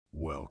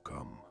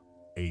Welcome.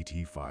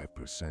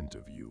 85%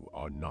 of you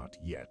are not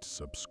yet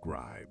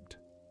subscribed.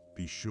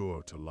 Be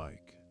sure to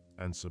like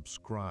and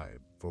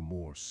subscribe for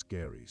more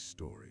scary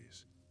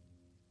stories.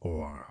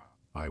 Or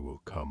I will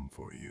come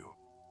for you.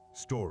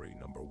 Story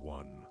number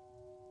 1.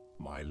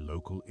 My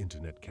local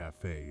internet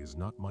cafe is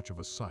not much of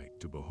a sight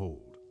to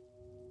behold.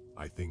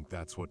 I think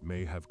that's what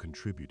may have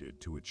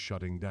contributed to its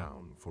shutting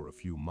down for a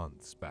few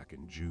months back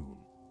in June.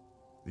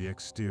 The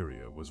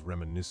exterior was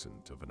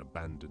reminiscent of an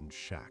abandoned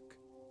shack,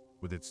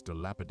 with its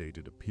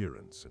dilapidated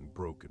appearance and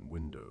broken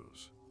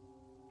windows.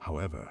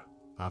 However,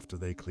 after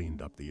they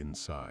cleaned up the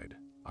inside,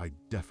 I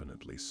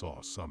definitely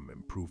saw some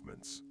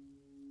improvements.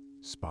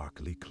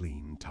 Sparkly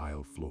clean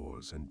tile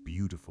floors and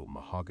beautiful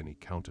mahogany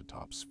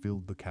countertops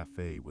filled the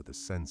cafe with a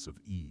sense of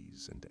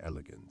ease and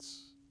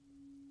elegance.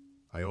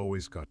 I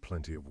always got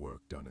plenty of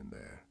work done in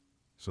there,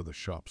 so the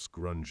shop's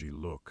grungy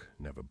look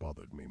never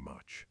bothered me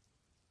much.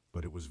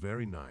 But it was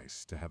very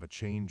nice to have a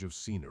change of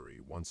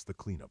scenery once the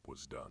cleanup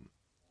was done.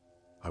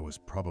 I was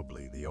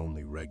probably the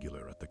only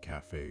regular at the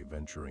cafe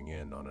venturing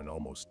in on an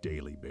almost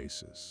daily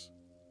basis.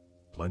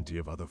 Plenty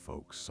of other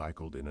folks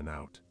cycled in and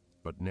out,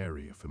 but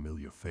nary a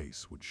familiar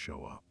face would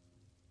show up.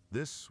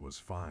 This was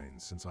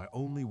fine since I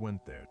only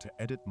went there to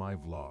edit my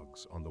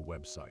vlogs on the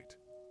website.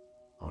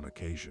 On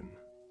occasion,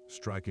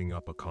 striking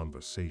up a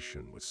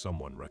conversation with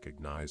someone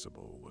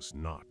recognizable was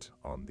not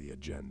on the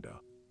agenda.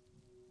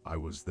 I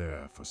was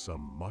there for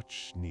some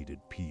much-needed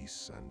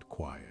peace and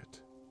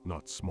quiet,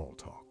 not small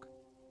talk.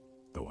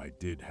 Though I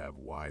did have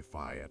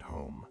Wi-Fi at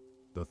home,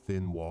 the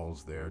thin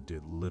walls there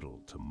did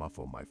little to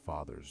muffle my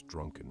father's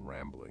drunken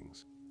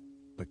ramblings.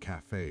 The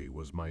cafe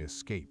was my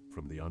escape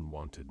from the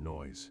unwanted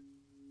noise.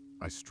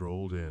 I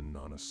strolled in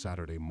on a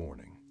Saturday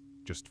morning,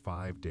 just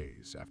 5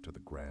 days after the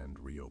grand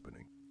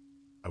reopening.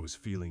 I was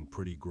feeling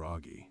pretty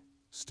groggy,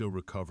 still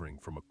recovering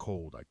from a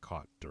cold I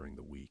caught during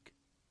the week.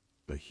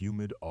 The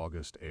humid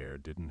August air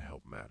didn't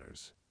help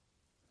matters.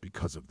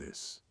 Because of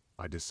this,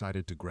 I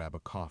decided to grab a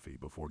coffee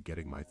before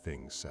getting my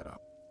things set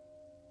up.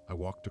 I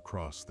walked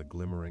across the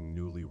glimmering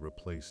newly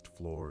replaced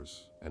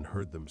floors and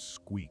heard them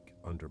squeak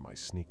under my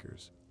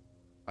sneakers.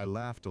 I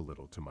laughed a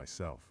little to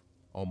myself,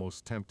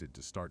 almost tempted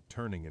to start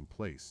turning in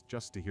place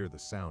just to hear the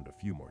sound a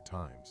few more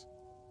times.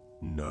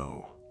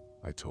 No,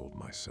 I told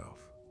myself,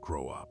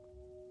 grow up.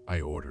 I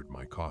ordered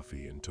my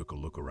coffee and took a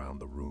look around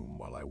the room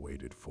while I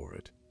waited for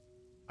it.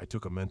 I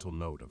took a mental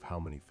note of how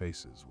many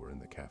faces were in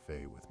the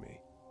cafe with me.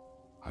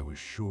 I was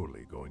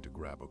surely going to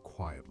grab a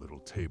quiet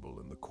little table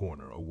in the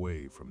corner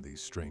away from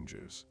these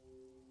strangers.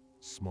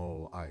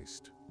 Small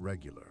iced,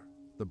 regular,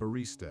 the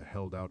barista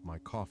held out my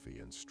coffee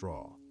and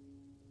straw.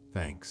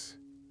 Thanks,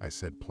 I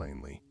said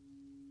plainly.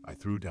 I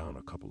threw down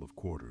a couple of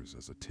quarters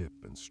as a tip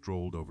and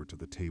strolled over to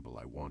the table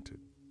I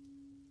wanted.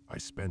 I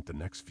spent the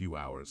next few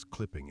hours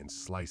clipping and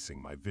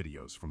slicing my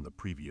videos from the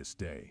previous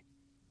day.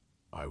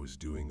 I was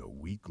doing a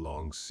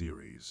week-long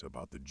series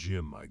about the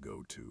gym I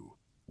go to,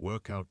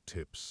 workout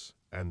tips,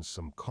 and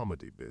some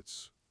comedy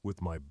bits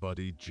with my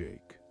buddy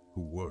Jake,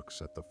 who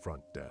works at the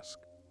front desk.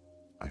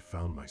 I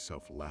found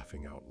myself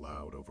laughing out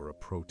loud over a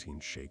protein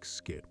shake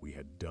skit we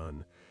had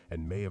done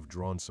and may have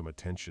drawn some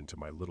attention to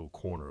my little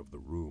corner of the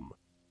room.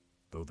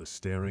 Though the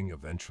staring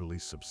eventually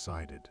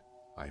subsided,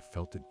 I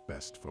felt it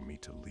best for me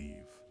to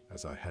leave,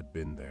 as I had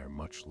been there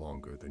much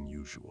longer than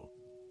usual.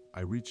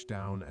 I reached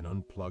down and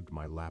unplugged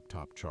my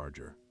laptop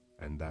charger,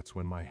 and that's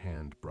when my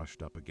hand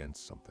brushed up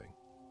against something.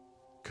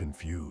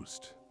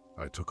 Confused,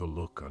 I took a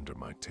look under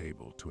my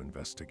table to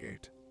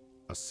investigate.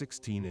 A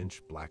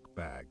 16-inch black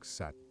bag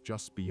sat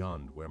just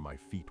beyond where my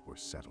feet were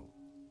settled.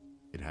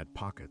 It had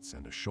pockets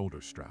and a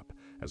shoulder strap,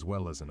 as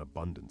well as an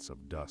abundance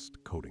of dust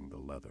coating the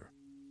leather.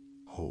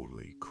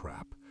 Holy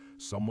crap,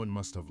 someone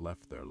must have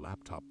left their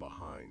laptop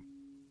behind.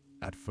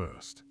 At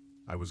first,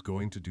 I was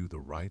going to do the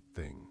right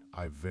thing.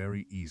 I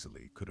very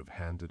easily could have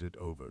handed it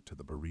over to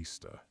the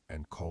barista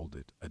and called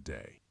it a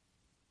day.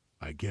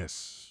 I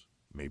guess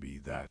maybe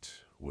that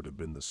would have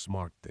been the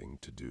smart thing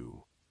to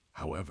do.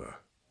 However,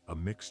 a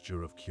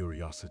mixture of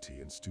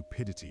curiosity and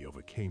stupidity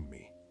overcame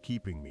me,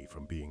 keeping me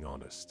from being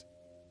honest.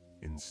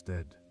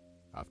 Instead,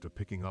 after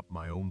picking up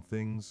my own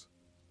things,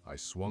 I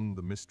swung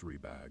the mystery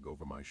bag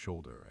over my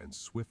shoulder and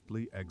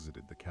swiftly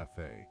exited the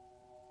cafe.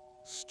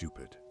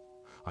 Stupid.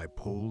 I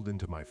pulled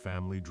into my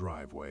family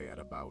driveway at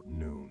about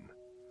noon,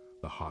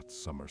 the hot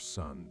summer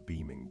sun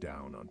beaming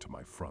down onto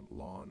my front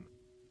lawn.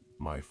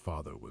 My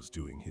father was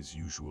doing his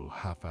usual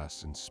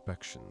half-ass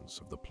inspections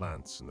of the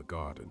plants in the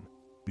garden,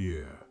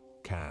 beer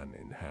can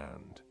in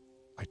hand.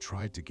 I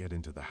tried to get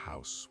into the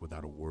house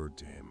without a word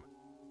to him.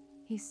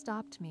 He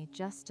stopped me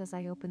just as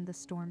I opened the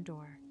storm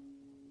door.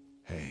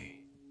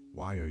 Hey,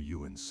 why are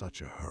you in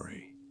such a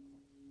hurry?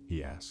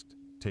 He asked,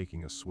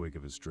 taking a swig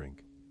of his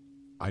drink.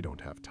 I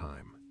don't have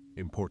time.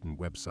 Important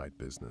website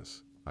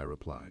business, I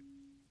replied.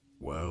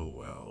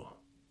 Well,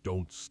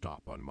 don't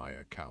stop on my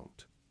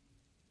account.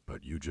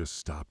 But you just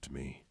stopped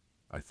me,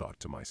 I thought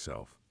to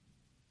myself.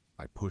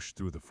 I pushed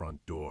through the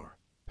front door,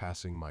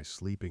 passing my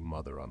sleeping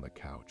mother on the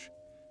couch,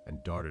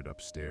 and darted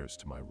upstairs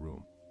to my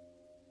room.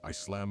 I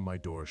slammed my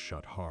door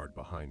shut hard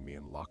behind me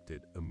and locked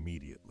it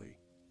immediately.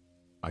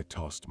 I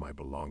tossed my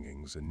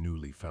belongings and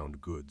newly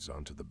found goods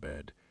onto the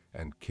bed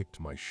and kicked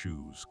my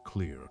shoes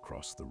clear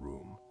across the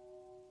room.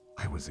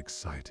 I was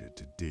excited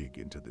to dig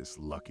into this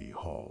lucky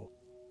haul.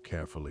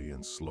 Carefully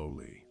and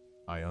slowly,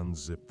 I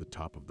unzipped the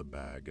top of the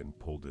bag and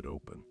pulled it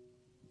open.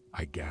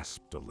 I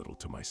gasped a little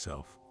to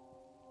myself.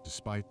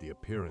 Despite the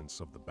appearance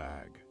of the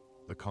bag,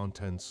 the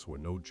contents were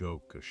no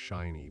joke, a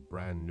shiny,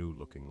 brand new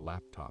looking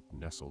laptop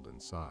nestled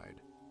inside.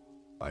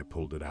 I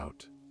pulled it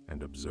out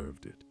and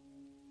observed it.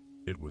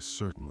 It was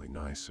certainly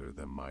nicer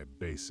than my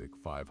basic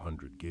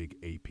 500 gig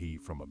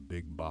AP from a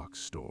big box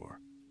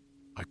store.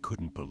 I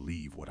couldn't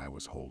believe what I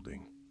was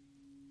holding.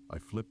 I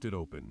flipped it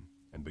open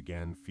and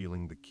began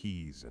feeling the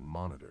keys and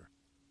monitor.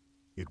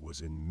 It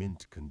was in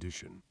mint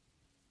condition.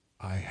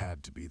 I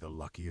had to be the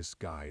luckiest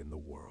guy in the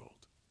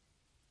world.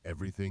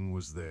 Everything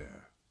was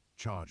there: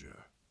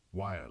 charger,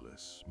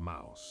 wireless,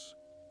 mouse.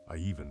 I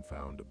even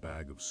found a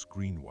bag of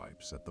screen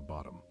wipes at the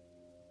bottom.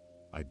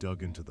 I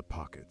dug into the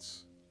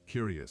pockets,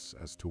 curious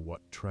as to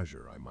what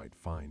treasure I might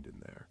find in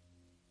there.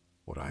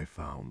 What I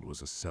found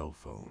was a cell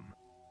phone.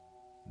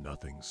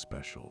 Nothing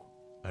special,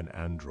 an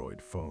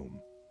Android phone.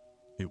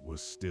 It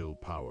was still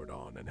powered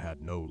on and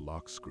had no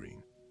lock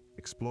screen.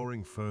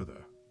 Exploring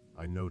further,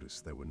 I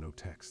noticed there were no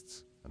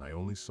texts, and I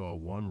only saw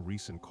one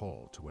recent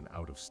call to an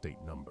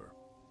out-of-state number.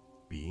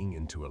 Being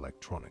into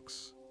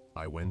electronics,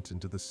 I went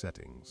into the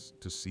settings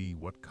to see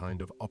what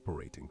kind of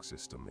operating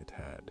system it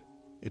had.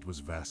 It was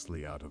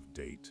vastly out of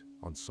date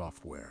on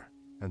software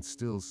and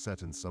still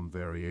set in some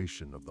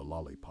variation of the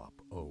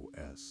Lollipop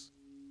OS.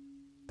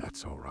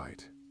 That's all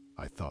right,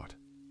 I thought.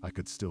 I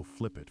could still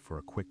flip it for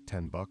a quick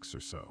 $10 or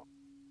so.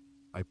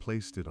 I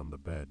placed it on the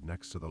bed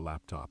next to the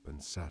laptop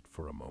and sat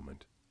for a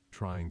moment,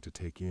 trying to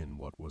take in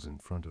what was in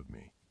front of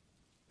me.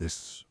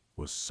 This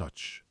was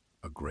such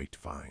a great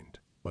find,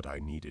 but I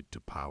needed to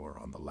power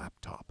on the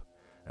laptop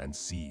and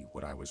see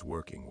what I was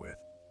working with.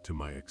 To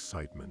my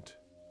excitement,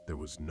 there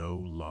was no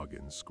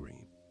login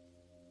screen.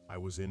 I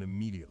was in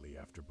immediately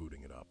after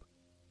booting it up.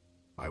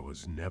 I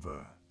was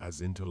never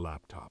as into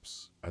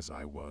laptops as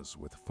I was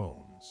with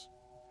phones,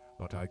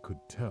 but I could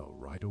tell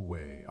right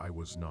away I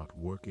was not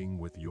working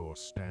with your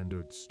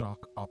standard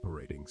stock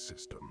operating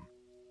system.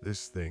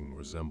 This thing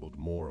resembled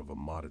more of a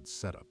modded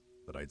setup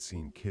that I'd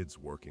seen kids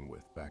working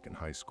with back in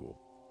high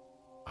school.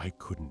 I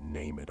couldn't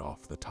name it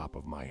off the top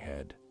of my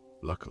head.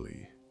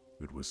 Luckily,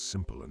 it was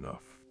simple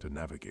enough to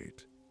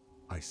navigate.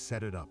 I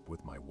set it up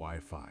with my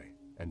Wi-Fi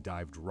and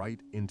dived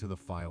right into the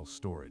file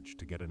storage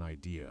to get an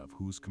idea of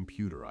whose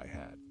computer I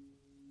had.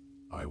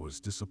 I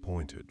was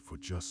disappointed for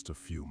just a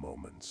few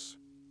moments.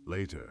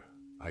 Later,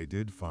 I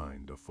did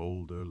find a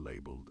folder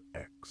labeled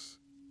X.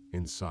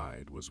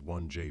 Inside was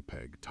one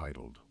JPEG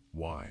titled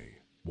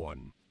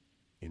Y1.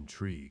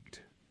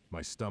 Intrigued,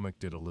 my stomach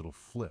did a little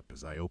flip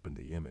as I opened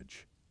the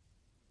image.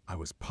 I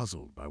was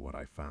puzzled by what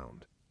I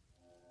found.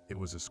 It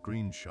was a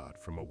screenshot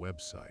from a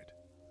website,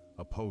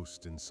 a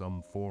post in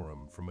some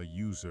forum from a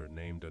user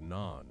named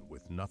Anon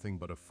with nothing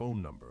but a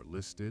phone number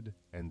listed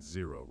and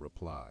 0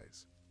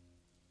 replies.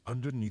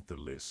 Underneath the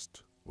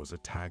list was a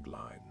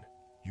tagline,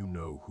 "You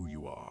know who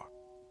you are."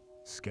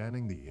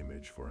 Scanning the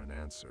image for an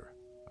answer,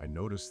 I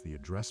noticed the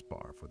address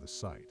bar for the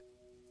site.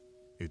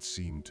 It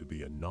seemed to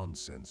be a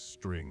nonsense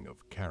string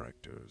of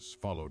characters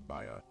followed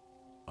by a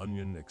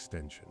onion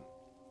extension.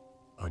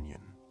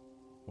 Onion?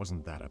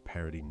 Wasn't that a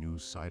parody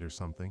news site or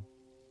something?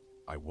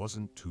 I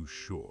wasn't too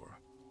sure,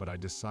 but I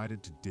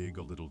decided to dig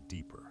a little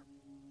deeper.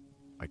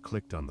 I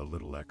clicked on the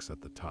little X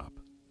at the top,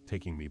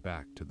 taking me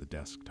back to the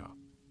desktop.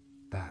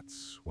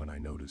 That's when I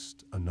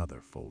noticed another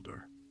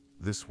folder.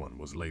 This one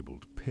was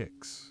labeled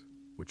Pics,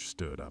 which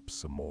stirred up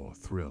some more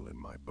thrill in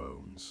my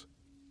bones.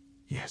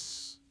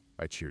 Yes,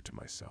 I cheered to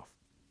myself.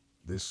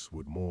 This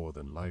would more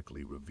than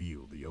likely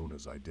reveal the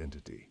owner's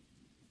identity.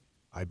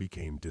 I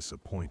became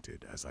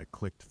disappointed as I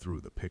clicked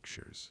through the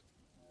pictures.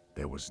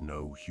 There was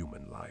no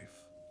human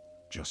life,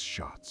 just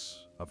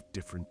shots of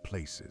different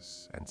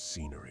places and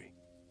scenery.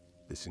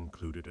 This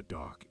included a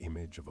dark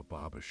image of a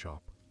barber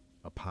shop,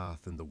 a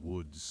path in the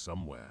woods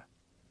somewhere,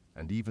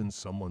 and even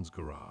someone's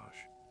garage.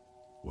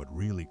 What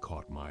really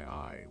caught my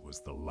eye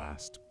was the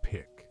last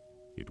pic.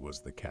 It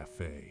was the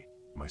cafe.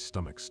 My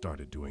stomach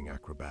started doing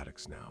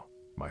acrobatics now,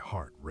 my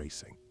heart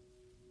racing.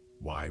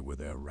 Why were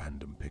there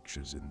random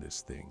pictures in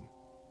this thing?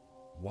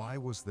 Why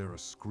was there a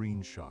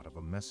screenshot of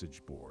a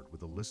message board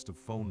with a list of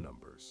phone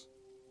numbers?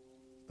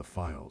 The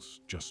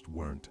files just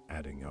weren't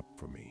adding up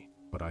for me,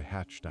 but I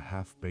hatched a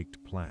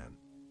half-baked plan.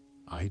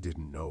 I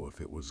didn't know if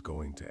it was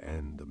going to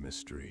end the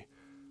mystery,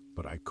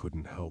 but I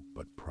couldn't help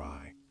but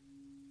pry.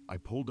 I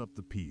pulled up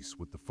the piece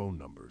with the phone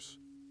numbers,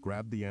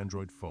 grabbed the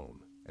Android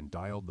phone, and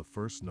dialed the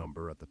first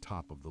number at the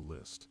top of the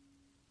list.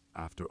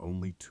 After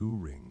only 2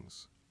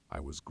 rings, I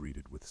was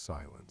greeted with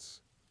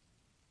silence.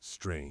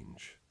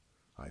 Strange,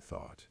 I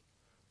thought,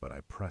 but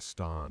I pressed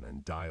on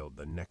and dialed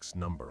the next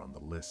number on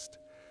the list,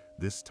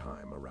 this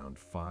time around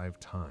 5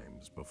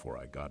 times before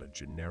I got a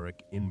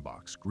generic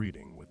inbox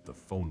greeting with the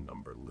phone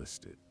number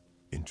listed.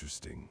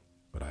 Interesting.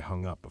 but I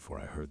hung up before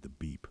I heard the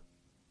beep.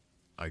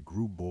 I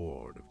grew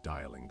bored of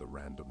dialing the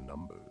random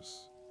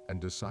numbers and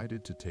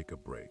decided to take a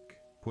break,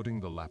 putting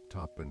the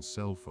laptop and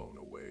cell phone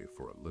away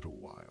for a little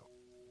while.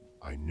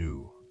 I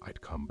knew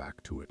I'd come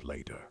back to it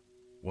later.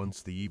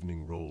 Once the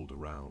evening rolled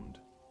around,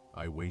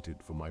 I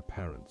waited for my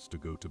parents to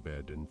go to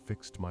bed and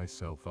fixed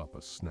myself up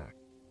a snack.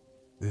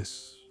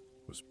 This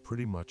was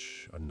pretty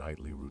much a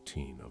nightly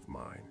routine of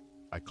mine.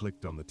 I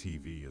clicked on the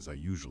TV as I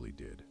usually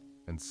did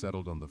and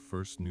settled on the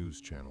first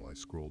news channel I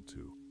scrolled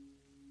to.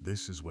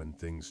 This is when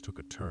things took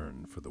a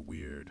turn for the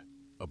weird.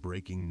 A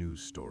breaking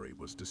news story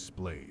was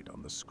displayed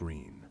on the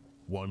screen,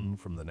 one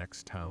from the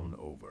next town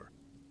over.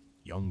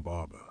 Young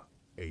barber,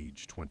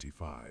 age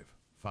 25,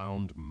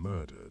 found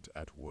murdered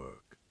at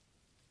work.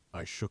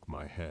 I shook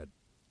my head.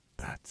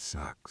 That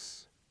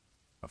sucks.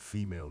 A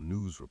female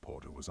news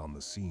reporter was on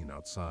the scene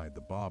outside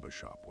the barber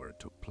shop where it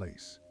took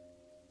place.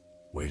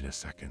 Wait a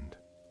second.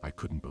 I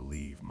couldn't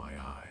believe my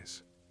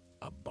eyes.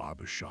 A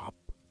barber shop?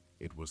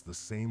 It was the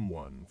same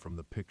one from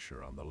the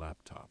picture on the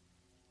laptop.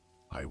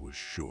 I was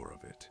sure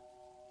of it.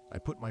 I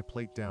put my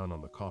plate down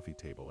on the coffee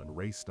table and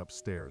raced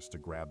upstairs to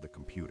grab the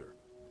computer.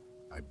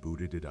 I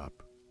booted it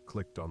up,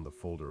 clicked on the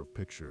folder of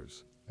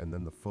pictures, and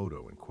then the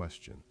photo in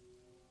question.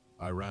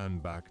 I ran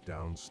back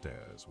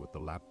downstairs with the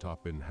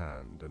laptop in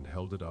hand and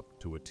held it up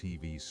to a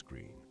TV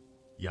screen.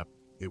 Yep,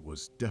 it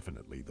was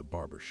definitely the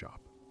barber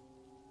shop.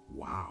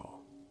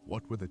 Wow,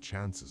 what were the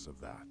chances of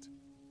that?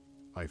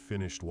 I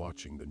finished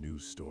watching the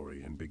news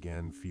story and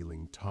began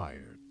feeling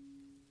tired.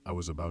 I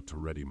was about to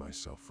ready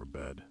myself for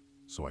bed,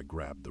 so I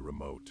grabbed the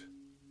remote.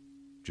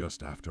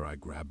 Just after I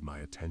grabbed my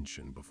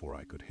attention before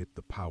I could hit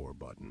the power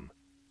button,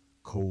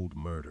 cold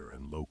murder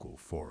in local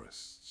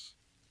forests.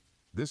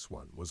 This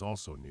one was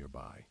also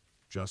nearby,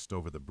 just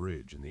over the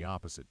bridge in the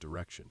opposite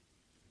direction.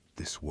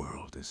 This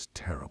world is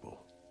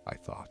terrible, I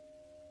thought.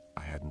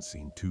 I hadn't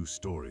seen two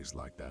stories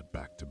like that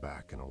back to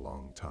back in a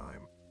long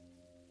time.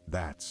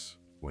 That's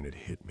when it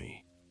hit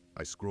me.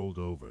 I scrolled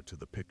over to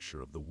the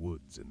picture of the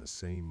woods in the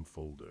same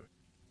folder.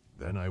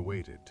 Then I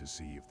waited to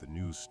see if the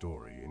news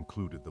story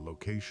included the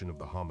location of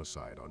the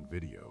homicide on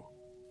video,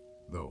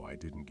 though I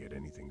didn't get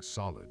anything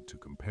solid to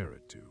compare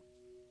it to.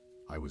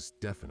 I was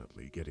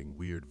definitely getting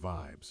weird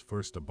vibes,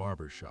 first a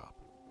barber shop,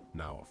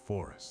 now a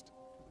forest.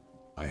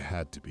 I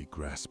had to be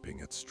grasping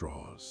at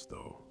straws,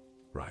 though,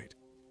 right?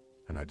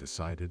 And I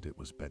decided it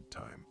was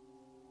bedtime.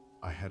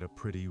 I had a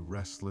pretty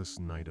restless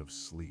night of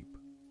sleep,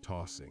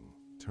 tossing,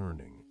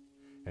 turning,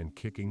 and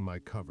kicking my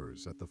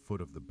covers at the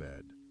foot of the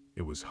bed.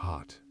 It was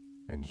hot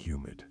and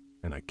humid,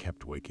 and I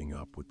kept waking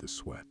up with the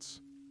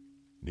sweats.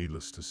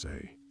 Needless to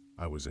say,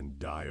 I was in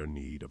dire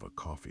need of a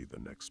coffee the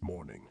next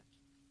morning.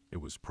 It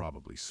was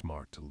probably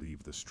smart to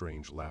leave the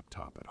strange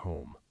laptop at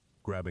home,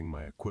 grabbing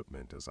my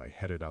equipment as I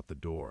headed out the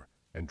door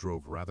and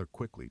drove rather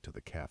quickly to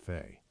the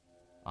cafe,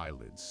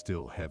 eyelids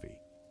still heavy.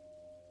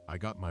 I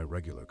got my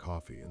regular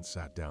coffee and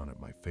sat down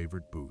at my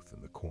favorite booth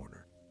in the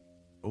corner.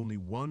 Only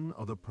one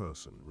other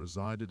person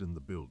resided in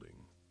the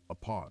building,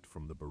 apart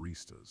from the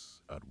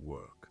baristas at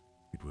work.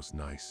 It was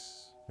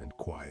nice and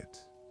quiet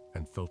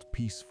and felt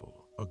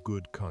peaceful, a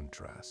good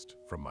contrast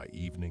from my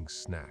evening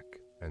snack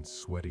and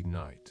sweaty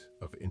night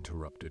of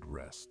interrupted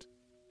rest.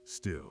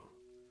 Still,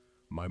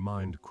 my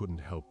mind couldn't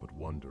help but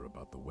wonder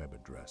about the web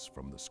address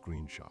from the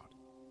screenshot.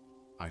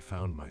 I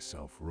found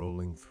myself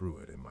rolling through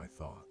it in my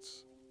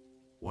thoughts.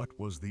 What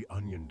was the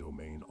onion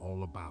domain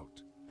all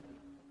about?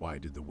 Why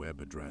did the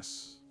web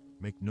address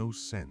make no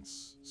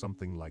sense,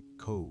 something like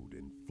code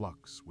in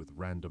flux with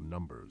random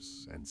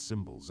numbers and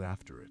symbols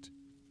after it?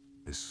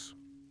 This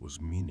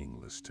was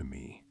meaningless to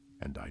me,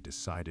 and I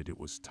decided it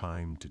was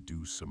time to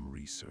do some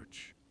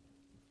research.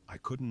 I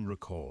couldn't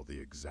recall the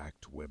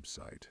exact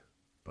website,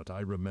 but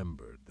I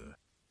remembered the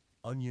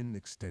onion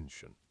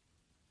extension.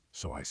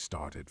 So I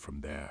started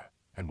from there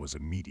and was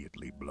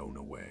immediately blown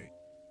away.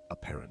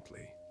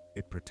 Apparently,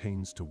 it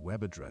pertains to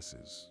web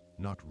addresses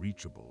not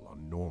reachable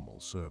on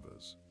normal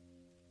servers.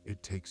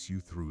 It takes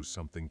you through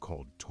something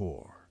called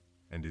Tor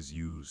and is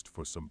used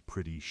for some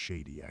pretty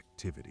shady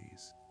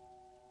activities.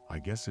 I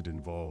guess it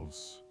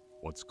involves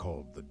what's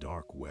called the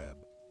dark web.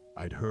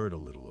 I'd heard a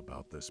little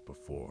about this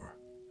before,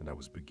 and I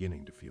was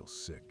beginning to feel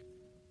sick.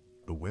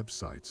 The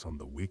websites on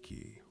the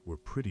wiki were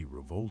pretty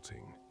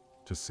revolting,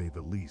 to say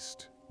the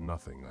least,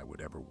 nothing I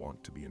would ever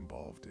want to be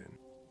involved in.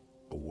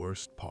 The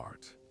worst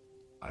part,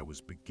 I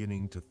was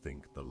beginning to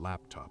think the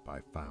laptop I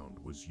found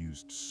was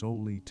used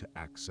solely to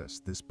access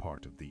this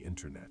part of the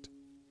internet.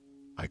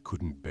 I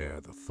couldn't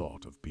bear the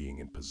thought of being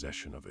in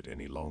possession of it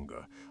any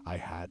longer. I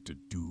had to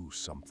do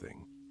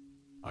something.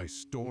 I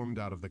stormed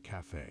out of the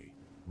cafe,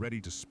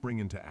 ready to spring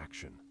into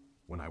action,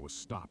 when I was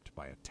stopped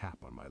by a tap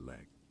on my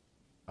leg.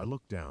 I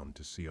looked down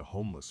to see a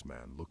homeless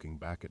man looking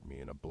back at me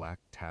in a black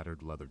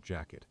tattered leather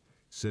jacket,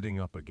 sitting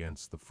up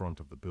against the front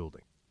of the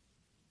building.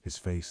 His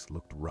face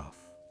looked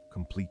rough,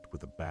 complete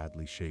with a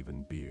badly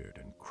shaven beard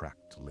and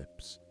cracked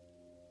lips.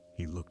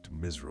 He looked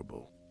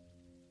miserable.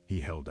 He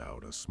held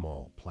out a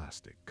small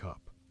plastic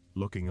cup,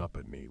 looking up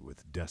at me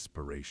with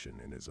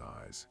desperation in his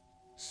eyes.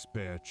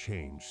 "Spare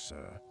change,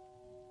 sir."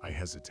 I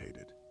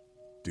hesitated.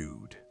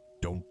 Dude,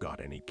 don't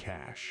got any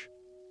cash.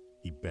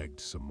 He begged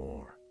some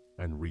more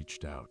and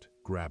reached out,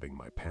 grabbing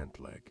my pant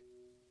leg.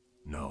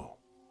 No,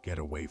 get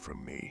away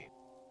from me.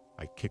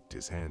 I kicked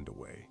his hand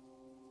away.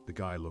 The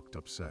guy looked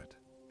upset.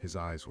 His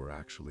eyes were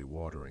actually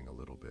watering a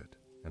little bit,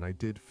 and I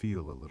did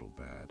feel a little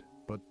bad,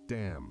 but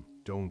damn,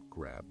 don't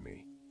grab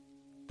me.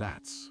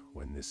 That's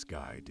when this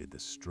guy did the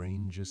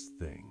strangest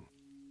thing.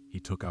 He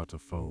took out a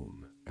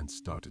phone and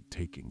started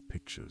taking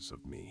pictures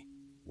of me.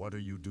 What are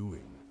you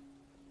doing?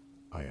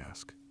 I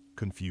asked,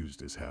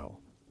 confused as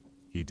hell.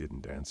 He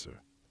didn't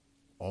answer.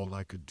 All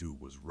I could do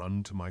was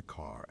run to my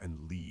car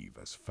and leave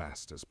as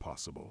fast as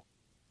possible.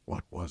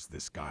 What was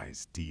this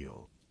guy's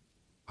deal?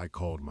 I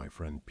called my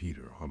friend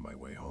Peter on my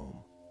way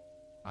home.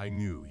 I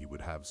knew he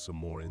would have some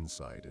more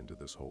insight into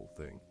this whole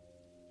thing.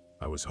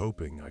 I was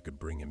hoping I could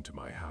bring him to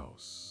my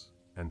house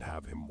and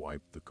have him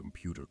wipe the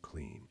computer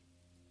clean.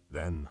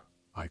 Then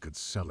I could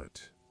sell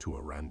it to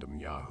a random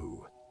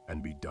Yahoo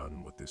and be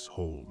done with this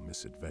whole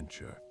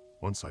misadventure.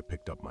 Once I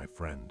picked up my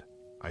friend,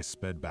 I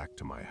sped back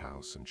to my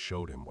house and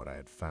showed him what I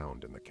had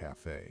found in the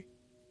cafe.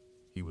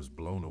 He was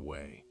blown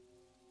away.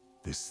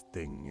 "This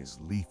thing is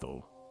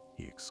lethal,"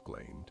 he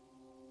exclaimed.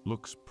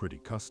 "Looks pretty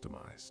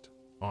customized,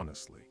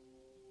 honestly."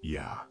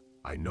 "Yeah,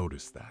 I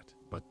noticed that,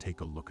 but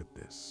take a look at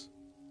this."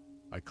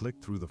 I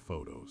clicked through the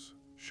photos,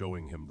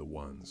 showing him the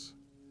ones,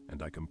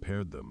 and I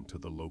compared them to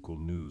the local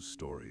news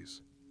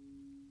stories.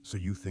 "So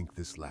you think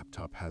this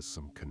laptop has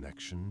some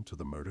connection to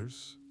the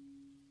murders?"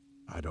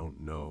 "I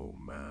don't know,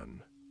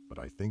 man, but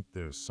I think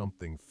there's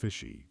something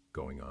fishy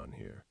going on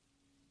here."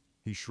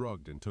 He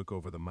shrugged and took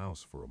over the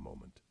mouse for a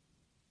moment.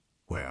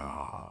 "Where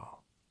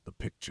are the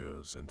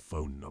pictures and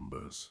phone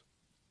numbers?"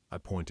 I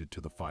pointed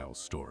to the file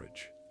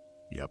storage.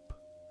 "Yep,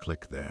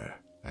 click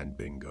there, and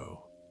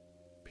bingo."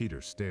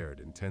 Peter stared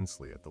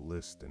intensely at the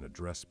list and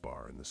address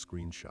bar in the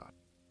screenshot.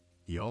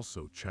 He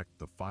also checked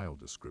the file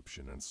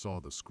description and saw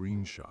the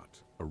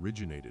screenshot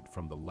originated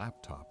from the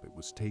laptop it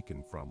was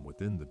taken from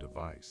within the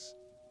device.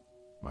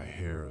 My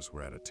hairs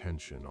were at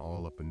attention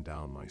all up and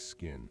down my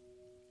skin.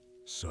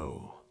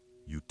 "So,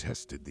 you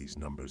tested these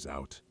numbers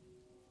out?"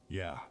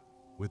 "Yeah,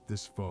 with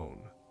this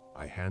phone."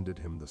 I handed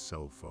him the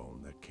cell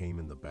phone that came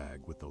in the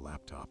bag with the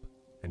laptop,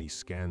 and he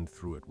scanned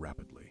through it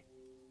rapidly.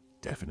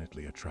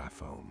 "Definitely a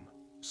phone.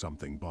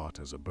 Something bought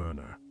as a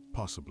burner,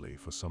 possibly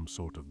for some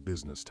sort of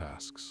business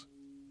tasks."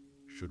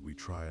 "Should we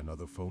try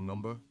another phone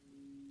number?"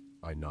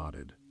 I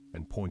nodded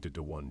and pointed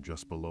to one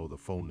just below the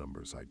phone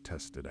numbers I'd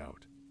tested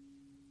out.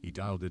 He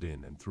dialed it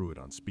in and threw it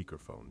on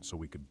speakerphone so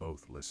we could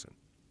both listen.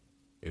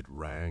 It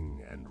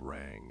rang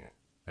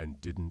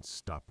and didn't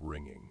stop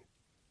ringing,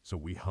 so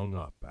we hung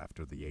up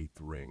after the 8th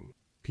ring.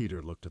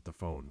 Peter looked at the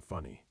phone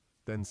funny,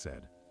 then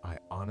said, "I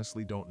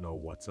honestly don't know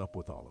what's up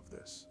with all of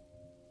this.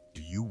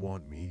 Do you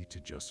want me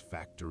to just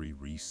factory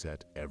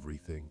reset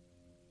everything?"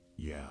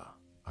 "Yeah,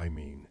 I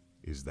mean,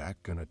 is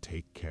that gonna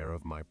take care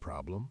of my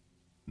problem?"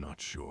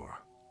 "Not sure,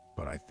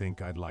 but I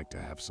think I'd like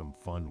to have some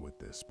fun with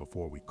this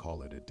before we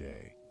call it a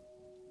day."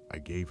 I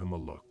gave him a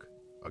look,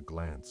 a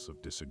glance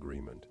of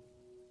disagreement.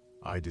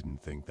 I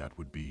didn't think that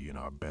would be in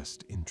our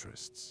best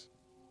interests.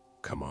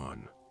 "Come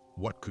on,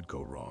 what could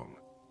go wrong?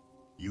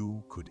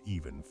 You could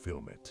even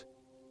film it.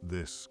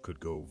 This could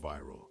go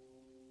viral."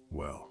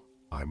 "Well,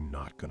 I'm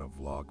not gonna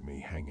vlog me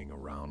hanging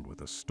around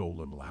with a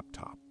stolen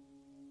laptop.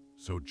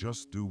 So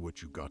just do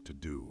what you got to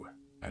do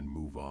and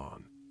move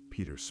on."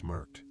 Peter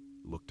smirked,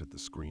 looked at the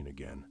screen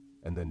again,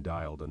 and then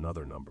dialed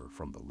another number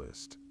from the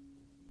list.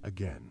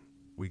 Again,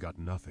 we got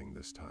nothing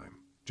this time,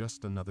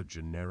 just another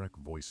generic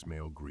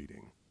voicemail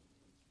greeting.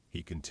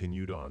 He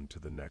continued on to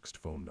the next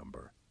phone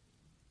number.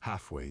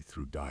 Halfway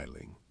through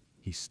dialing,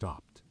 he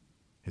stopped.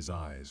 His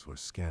eyes were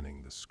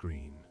scanning the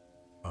screen.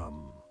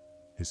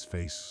 His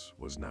face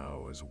was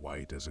now as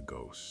white as a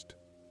ghost.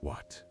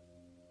 "What?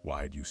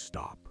 Why'd you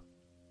stop?"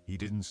 He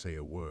didn't say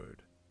a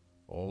word.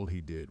 All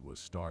he did was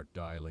start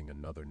dialing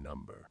another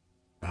number.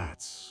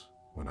 That's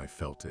when I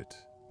felt it.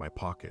 My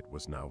pocket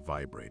was now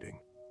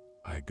vibrating.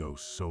 I go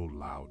so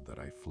loud that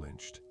I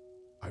flinched.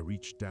 I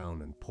reached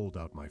down and pulled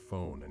out my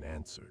phone and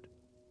answered.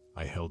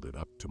 I held it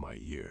up to my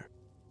ear.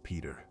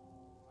 "Peter,"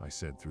 I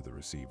said through the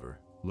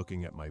receiver,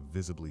 looking at my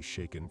visibly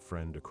shaken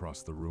friend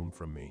across the room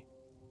from me.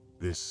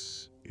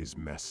 "This is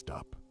messed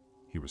up,"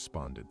 he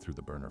responded through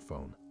the burner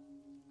phone.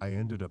 I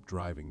ended up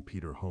driving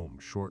Peter home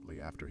shortly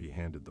after he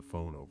handed the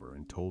phone over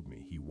and told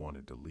me he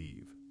wanted to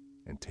leave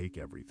and take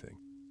everything.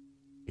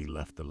 He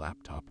left the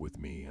laptop with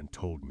me and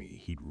told me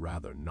he'd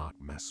rather not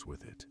mess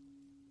with it.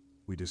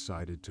 We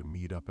decided to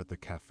meet up at the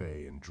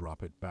cafe and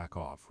drop it back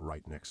off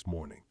right next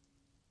morning.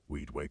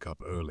 We'd wake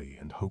up early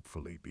and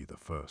hopefully be the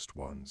first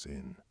ones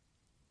in.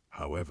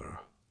 However,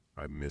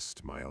 I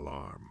missed my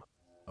alarm.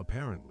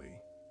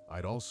 Apparently,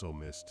 I'd also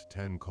missed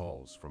 10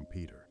 calls from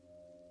Peter.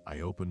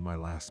 I opened my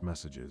last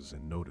messages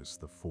and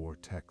noticed the 4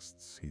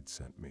 texts he'd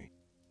sent me.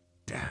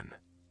 Dan,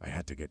 I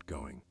had to get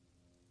going.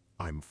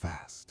 I'm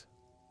fast.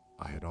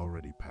 I had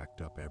already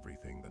packed up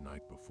everything the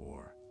night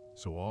before,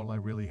 so all I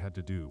really had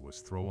to do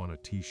was throw on a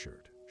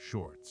t-shirt,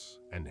 shorts,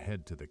 and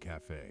head to the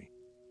cafe.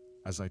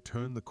 As I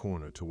turned the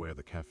corner to where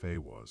the cafe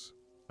was,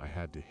 I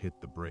had to hit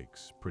the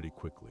brakes pretty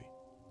quickly.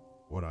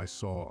 What I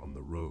saw on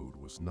the road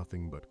was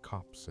nothing but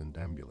cops and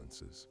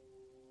ambulances.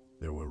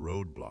 There were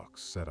roadblocks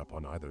set up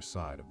on either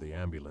side of the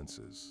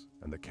ambulances,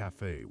 and the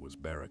cafe was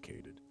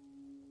barricaded.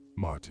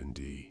 Martin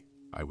D.,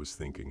 I was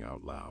thinking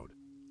out loud.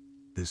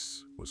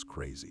 This was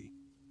crazy.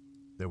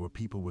 There were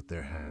people with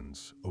their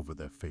hands over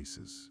their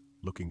faces,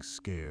 looking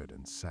scared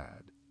and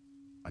sad.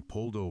 I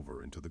pulled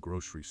over into the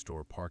grocery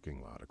store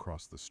parking lot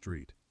across the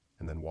street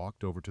and then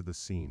walked over to the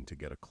scene to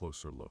get a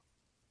closer look.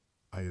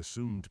 I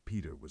assumed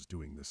Peter was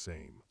doing the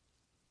same.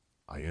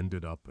 I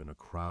ended up in a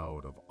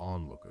crowd of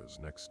onlookers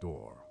next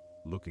door,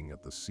 looking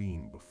at the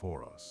scene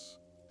before us.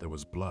 There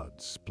was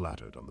blood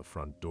splattered on the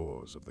front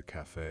doors of the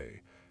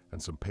cafe,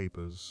 and some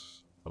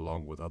papers,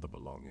 along with other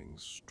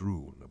belongings,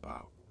 strewn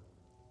about.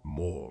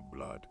 More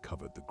blood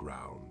covered the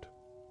ground.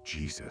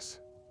 Jesus,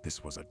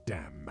 this was a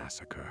damn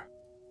massacre.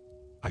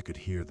 I could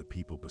hear the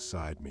people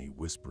beside me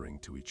whispering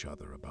to each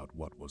other about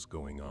what was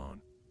going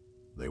on.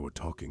 They were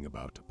talking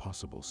about a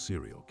possible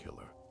serial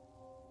killer.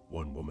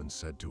 One woman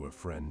said to her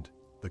friend,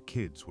 the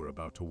kids were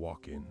about to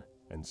walk in,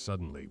 and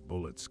suddenly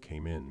bullets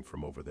came in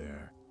from over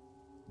there.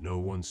 No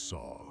one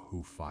saw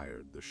who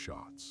fired the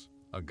shots.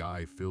 A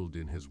guy filled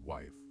in his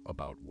wife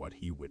about what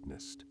he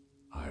witnessed.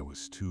 I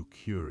was too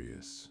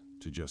curious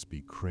to just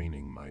be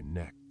craning my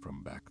neck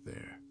from back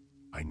there.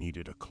 I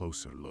needed a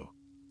closer look.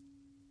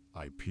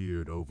 I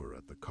peered over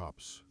at the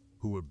cops,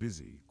 who were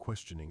busy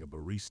questioning a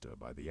barista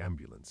by the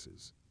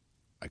ambulances.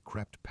 I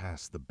crept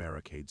past the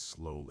barricade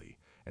slowly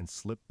and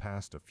slipped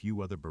past a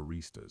few other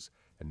baristas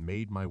and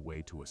made my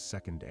way to a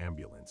second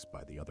ambulance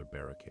by the other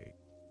barricade.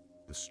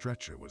 The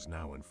stretcher was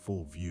now in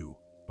full view,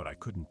 but I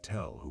couldn't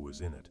tell who was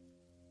in it.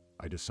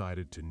 I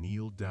decided to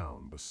kneel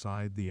down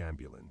beside the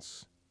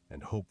ambulance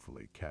and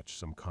hopefully catch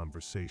some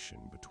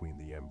conversation between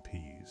the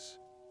MPs.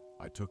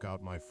 I took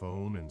out my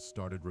phone and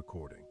started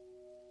recording.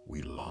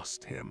 We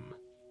lost him.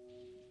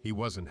 He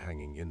wasn't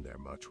hanging in there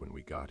much when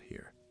we got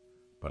here,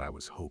 but I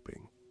was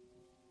hoping.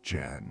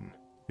 Jan,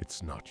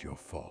 it's not your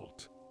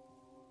fault.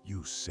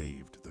 You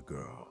saved the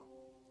girl.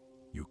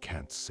 You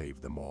can't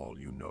save them all,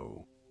 you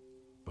know.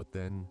 But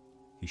then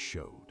he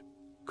showed.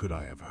 Could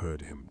I have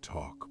heard him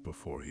talk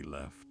before he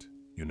left,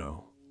 you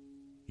know?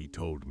 He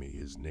told me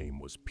his name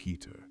was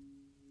Peter.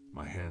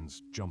 My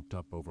hands jumped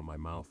up over my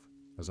mouth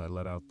as I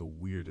let out the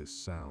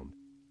weirdest sound.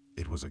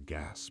 It was a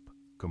gasp,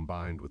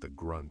 combined with a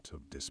grunt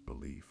of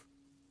disbelief.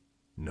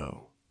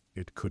 No,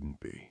 it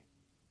couldn't be.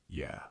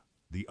 Yeah,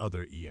 the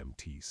other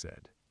EMT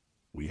said.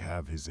 We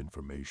have his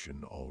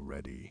information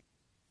already.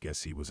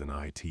 Guess he was an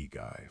IT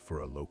guy for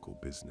a local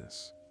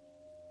business.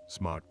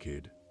 Smart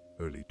kid,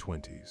 early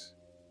 20s.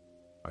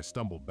 I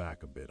stumbled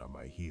back a bit on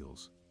my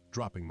heels,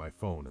 dropping my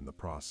phone in the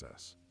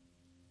process.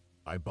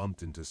 I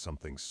bumped into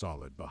something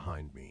solid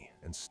behind me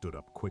and stood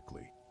up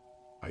quickly.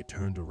 I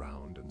turned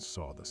around and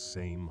saw the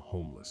same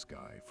homeless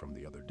guy from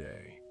the other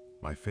day.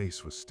 My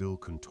face was still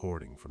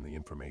contorting from the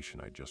information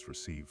I just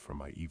received from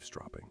my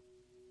eavesdropping.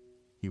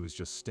 He was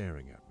just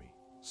staring at me,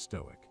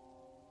 stoic.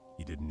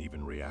 He didn't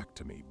even react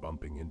to me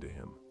bumping into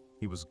him.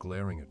 He was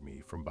glaring at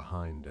me from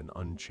behind an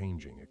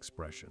unchanging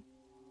expression.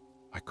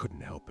 I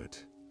couldn't help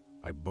it.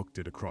 I booked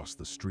it across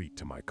the street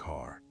to my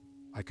car.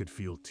 I could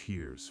feel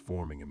tears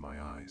forming in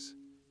my eyes,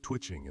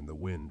 twitching in the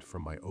wind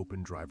from my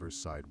open driver's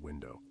side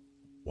window.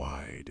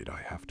 Why did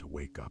I have to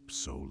wake up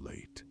so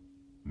late?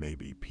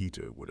 Maybe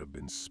Peter would have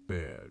been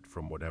spared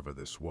from whatever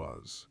this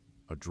was,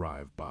 a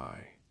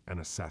drive-by, an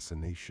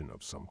assassination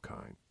of some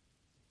kind.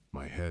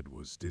 My head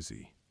was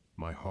dizzy,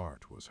 my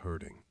heart was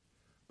hurting,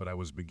 but I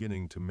was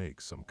beginning to make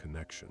some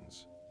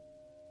connections.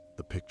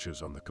 The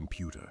pictures on the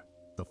computer,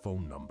 the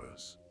phone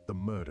numbers, the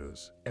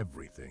murders,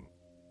 everything.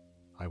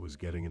 I was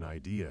getting an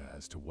idea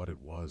as to what it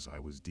was I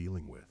was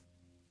dealing with.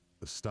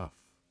 The stuff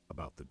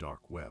about the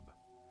dark web.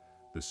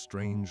 The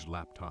strange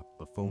laptop,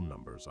 the phone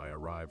numbers. I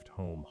arrived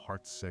home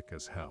heartsick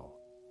as hell.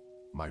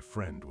 My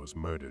friend was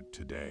murdered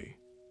today,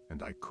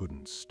 and I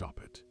couldn't stop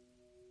it.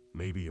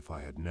 Maybe if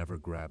I had never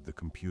grabbed the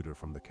computer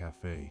from the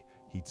cafe,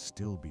 he'd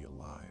still be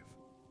alive.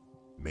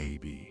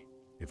 Maybe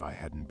if I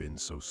hadn't been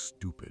so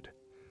stupid,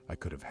 I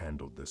could have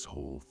handled this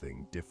whole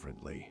thing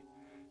differently,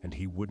 and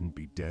he wouldn't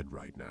be dead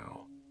right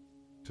now.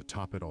 To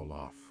top it all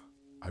off,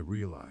 I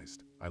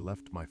realized I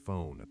left my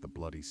phone at the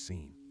bloody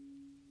scene.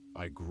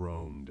 I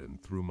groaned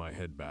and threw my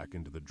head back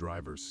into the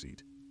driver's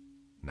seat.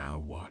 Now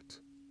what?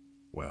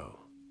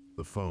 Well,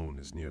 the phone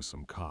is near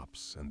some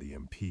cops and the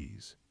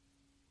MPs.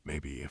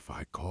 Maybe if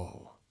I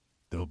call,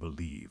 they'll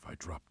believe I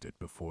dropped it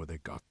before they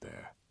got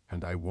there,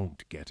 and I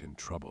won't get in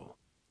trouble.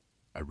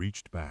 I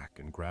reached back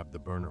and grabbed the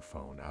burner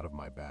phone out of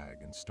my bag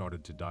and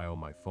started to dial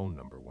my phone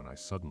number when I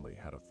suddenly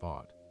had a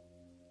thought.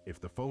 If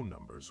the phone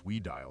numbers we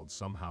dialed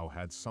somehow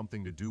had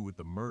something to do with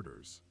the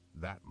murders,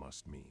 that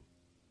must mean.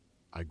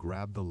 I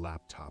grabbed the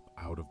laptop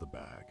out of the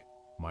bag,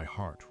 my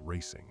heart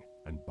racing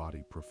and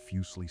body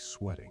profusely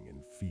sweating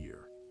in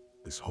fear.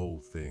 This whole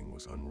thing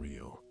was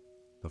unreal.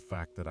 The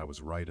fact that I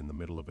was right in the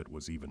middle of it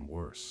was even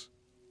worse.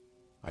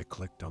 I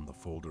clicked on the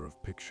folder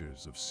of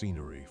pictures of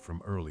scenery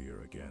from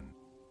earlier again.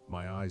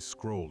 My eyes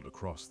scrolled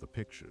across the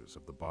pictures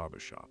of the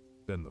barbershop,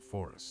 then the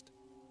forest.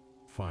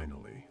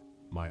 Finally,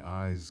 my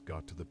eyes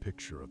got to the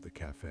picture of the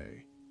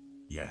cafe.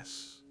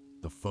 Yes,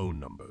 the phone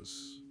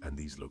numbers and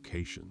these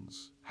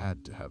locations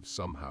had to have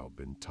somehow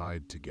been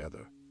tied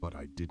together, but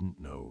I didn't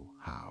know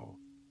how.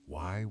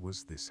 Why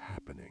was this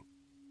happening?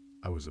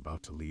 I was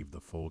about to leave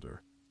the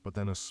folder, but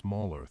then a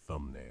smaller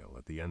thumbnail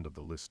at the end of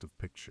the list of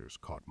pictures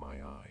caught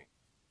my eye.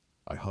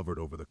 I hovered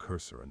over the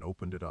cursor and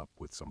opened it up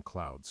with some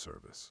cloud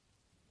service.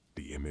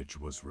 The image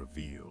was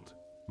revealed.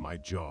 My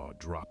jaw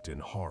dropped in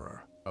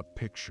horror. A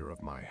picture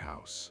of my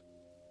house.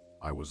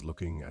 I was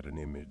looking at an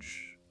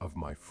image of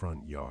my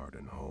front yard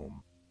and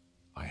home.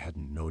 I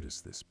hadn't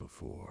noticed this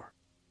before.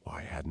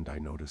 Why hadn't I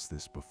noticed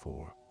this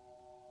before?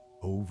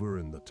 Over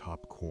in the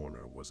top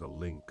corner was a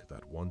link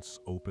that once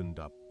opened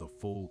up the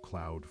full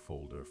cloud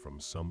folder from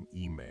some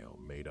email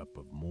made up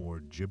of more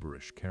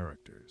gibberish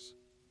characters.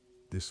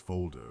 This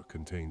folder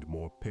contained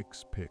more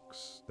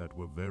pics that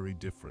were very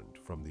different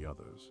from the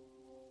others.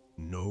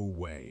 "No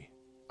way,"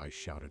 I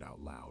shouted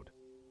out loud,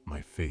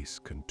 my face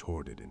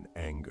contorted in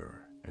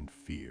anger and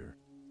fear.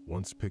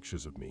 Once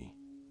pictures of me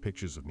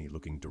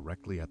looking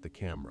directly at the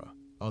camera,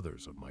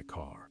 others of my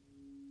car.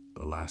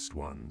 The last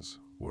ones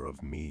were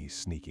of me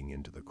sneaking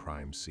into the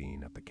crime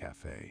scene at the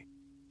cafe.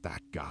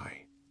 That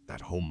guy,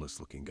 that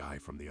homeless-looking guy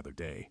from the other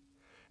day,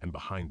 and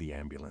behind the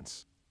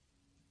ambulance.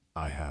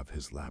 I have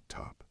his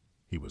laptop.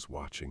 He was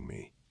watching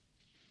me.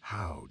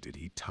 How did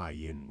he tie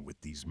in with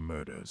these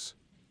murders?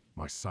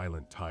 My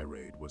silent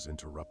tirade was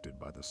interrupted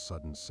by the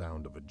sudden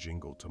sound of a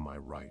jingle to my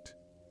right.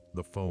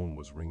 The phone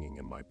was ringing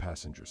in my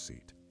passenger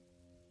seat.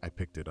 I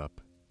picked it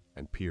up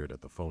and peered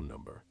at the phone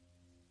number.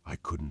 I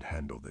couldn't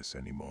handle this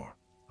anymore.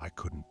 I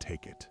couldn't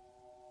take it.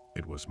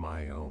 It was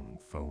my own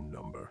phone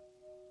number.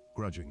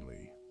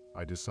 Grudgingly,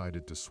 I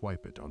decided to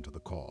swipe it onto the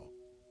call.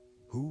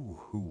 Who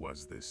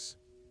was this?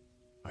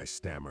 I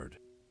stammered.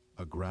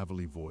 A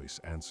gravelly voice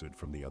answered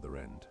from the other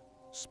end.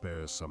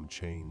 "Spare some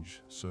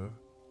change, sir?"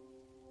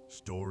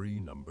 Story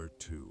number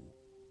 2.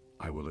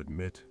 I will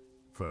admit,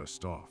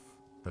 first off,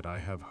 that I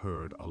have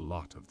heard a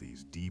lot of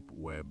these deep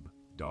web,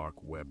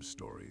 dark web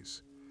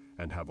stories,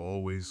 and have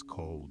always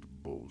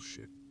called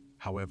bullshit.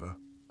 However,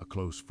 a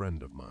close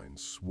friend of mine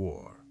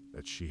swore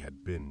that she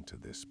had been to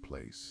this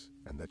place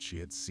and that she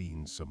had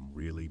seen some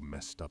really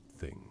messed up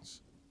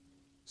things.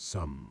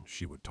 Some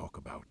she would talk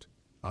about,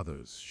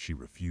 others she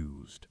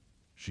refused.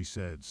 She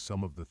said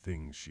some of the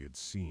things she had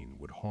seen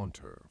would haunt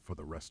her for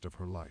the rest of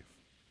her life.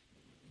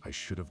 I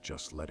should have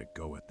just let it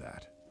go at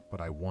that, but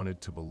I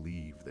wanted to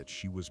believe that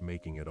she was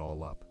making it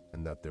all up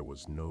and that there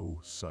was no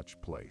such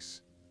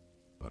place.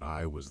 But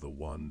I was the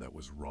one that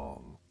was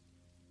wrong.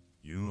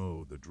 You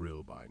know the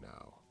drill by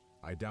now.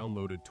 I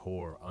downloaded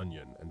Tor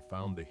Onion and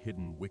found the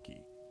hidden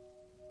wiki.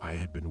 I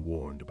had been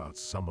warned about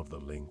some of the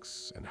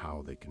links and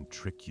how they can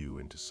trick you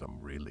into some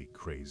really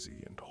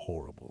crazy and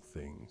horrible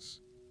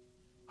things.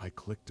 I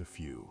clicked a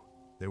few.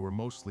 They were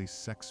mostly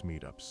sex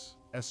meetups,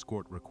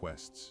 escort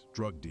requests,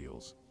 drug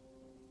deals.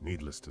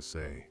 Needless to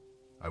say,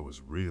 I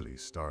was really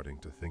starting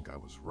to think I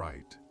was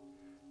right,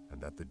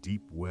 and that the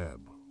deep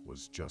web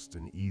was just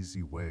an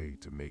easy way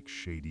to make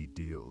shady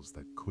deals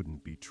that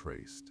couldn't be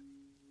traced.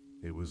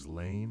 It was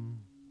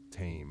lame,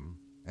 tame,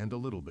 and a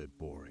little bit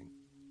boring.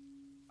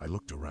 I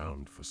looked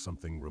around for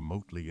something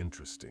remotely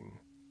interesting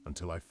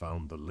until I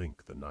found the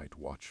link, The Night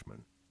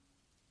Watchman.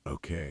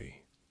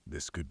 Okay,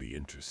 this could be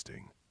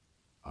interesting.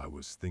 I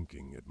was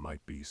thinking it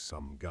might be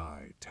some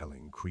guy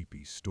telling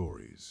creepy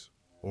stories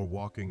or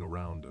walking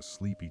around a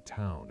sleepy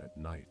town at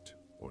night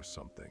or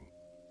something.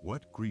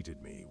 What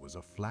greeted me was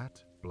a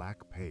flat,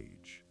 black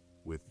page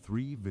with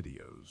 3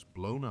 videos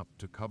blown up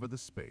to cover the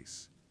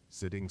space,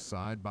 sitting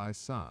side by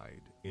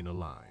side in a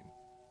line.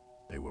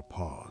 They were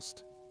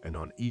paused, and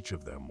on each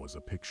of them was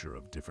a picture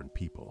of different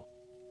people.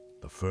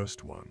 The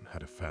first one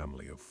had a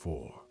family of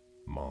 4,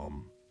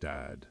 mom,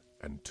 dad,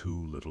 and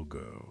 2 little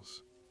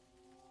girls.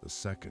 The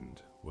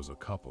second was a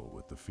couple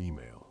with the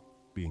female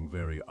being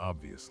very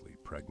obviously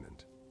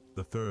pregnant.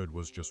 The third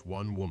was just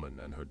one woman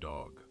and her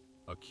dog,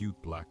 a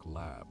cute black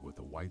lab with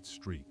a white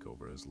streak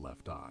over his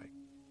left eye.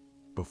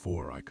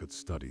 Before I could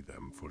study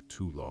them for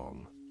too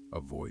long, a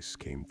voice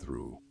came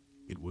through.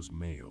 It was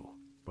male,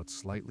 but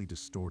slightly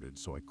distorted,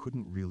 so I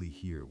couldn't really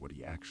hear what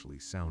he actually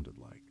sounded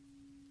like.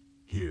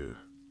 Here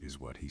is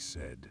what he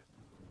said.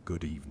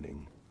 Good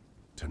evening.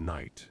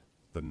 Tonight,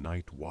 the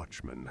Night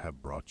Watchmen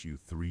have brought you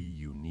 3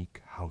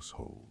 unique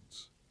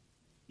households.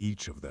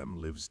 Each of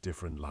them lives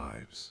different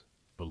lives,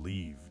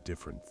 believe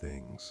different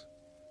things,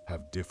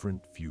 have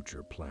different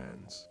future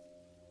plans.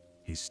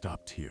 He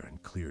stopped here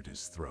and cleared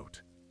his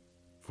throat.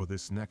 For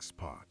this next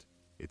part,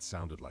 it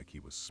sounded like he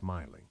was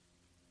smiling.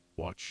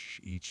 Watch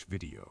each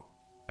video,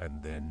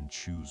 and then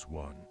choose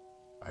one.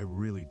 I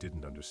really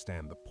didn't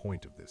understand the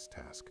point of this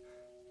task,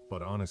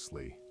 but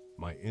honestly,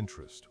 my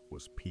interest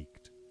was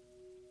piqued.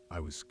 I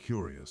was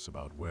curious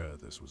about where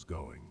this was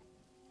going.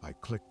 I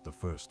clicked the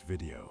first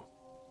video.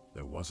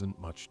 There wasn't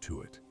much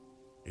to it.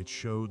 It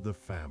showed the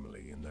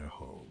family in their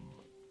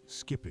home.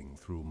 skipping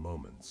through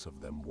moments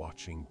of them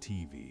watching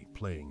TV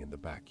playing in the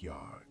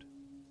backyard,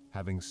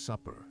 having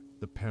supper,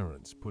 the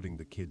parents putting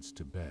the kids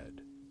to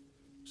bed,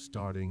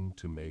 starting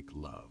to make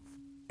love.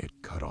 It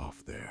cut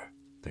off there,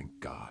 thank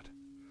God.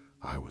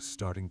 I was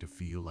starting to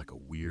feel like a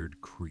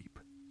weird creep.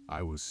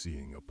 I was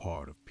seeing a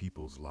part of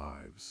people's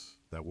lives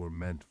that were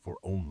meant for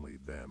only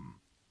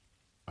them.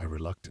 I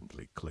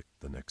reluctantly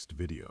clicked the next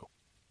video.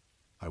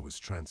 I was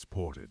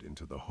transported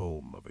into the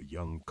home of a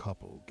young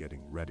couple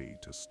getting ready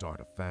to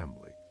start a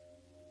family.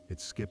 It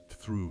skipped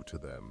through to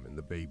them in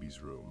the baby's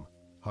room,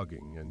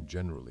 hugging and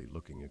generally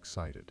looking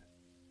excited.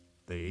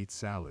 They ate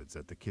salads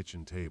at the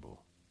kitchen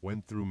table,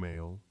 went through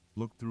mail,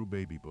 looked through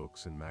baby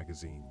books and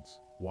magazines,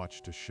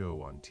 watched a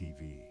show on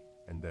TV,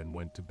 and then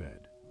went to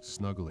bed,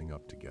 snuggling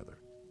up together.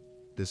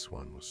 This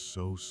one was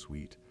so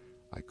sweet,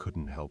 I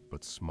couldn't help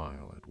but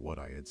smile at what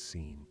I had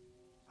seen.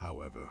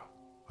 However,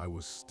 I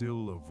was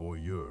still a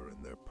voyeur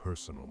in their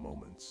personal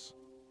moments.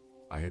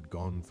 I had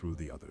gone through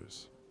the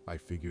others. I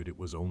figured it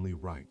was only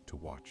right to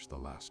watch the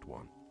last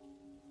one.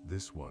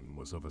 This one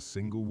was of a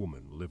single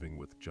woman living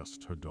with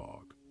just her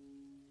dog.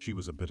 She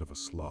was a bit of a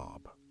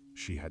slob.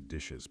 She had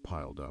dishes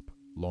piled up,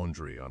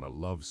 laundry on a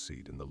love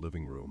seat in the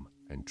living room,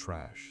 and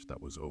trash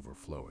that was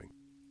overflowing.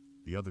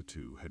 The other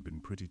two had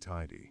been pretty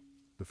tidy,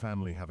 the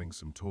family having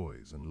some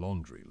toys and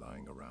laundry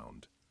lying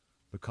around,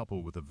 the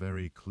couple with a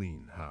very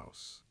clean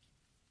house.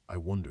 I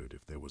wondered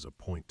if there was a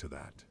point to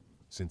that,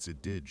 since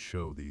it did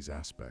show these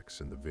aspects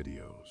in the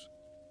videos.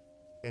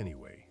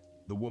 Anyway,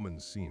 the woman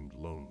seemed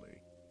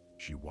lonely.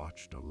 She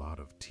watched a lot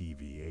of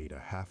TV, ate a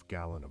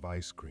half-gallon of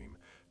ice cream,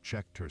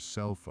 checked her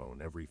cell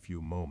phone every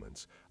few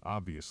moments,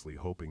 obviously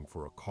hoping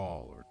for a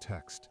call or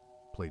text,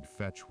 played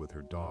fetch with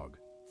her dog,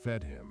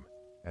 fed him,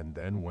 and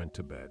then went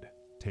to bed,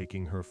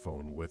 taking her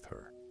phone with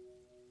her.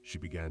 She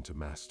began to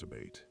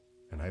masturbate,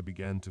 and I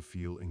began to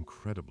feel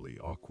incredibly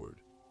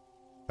awkward.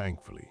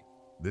 Thankfully,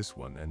 this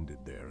one ended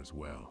there as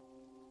well.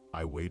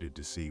 I waited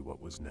to see what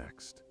was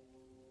next.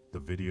 The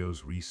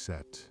videos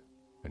reset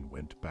and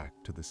went back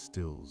to the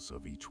stills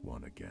of each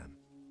one again.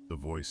 The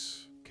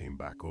voice came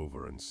back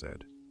over and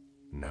said,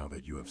 "Now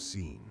that you have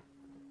seen,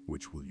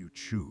 which will you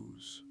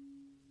choose?"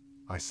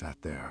 I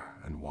sat there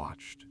and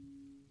watched,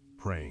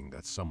 praying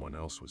that someone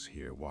else was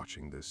here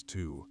watching this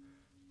too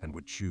and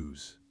would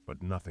choose,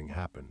 but nothing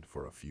happened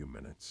for a few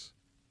minutes.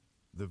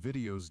 The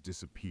videos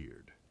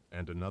disappeared,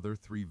 and another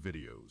 3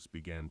 videos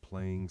began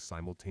playing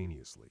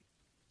simultaneously.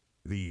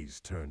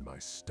 These turned my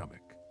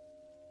stomach.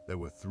 There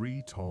were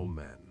 3 tall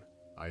men.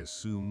 I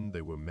assumed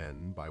they were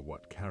men by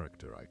what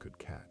character I could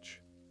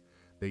catch.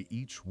 They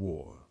each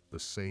wore the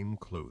same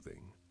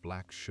clothing,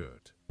 black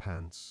shirt,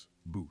 pants,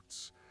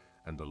 boots,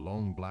 and a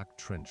long black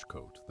trench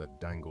coat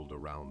that dangled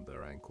around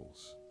their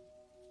ankles.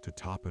 To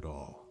top it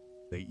all,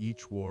 they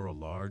each wore a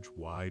large,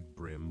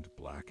 wide-brimmed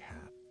black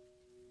hat.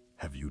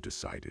 Have you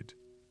decided?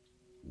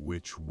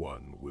 Which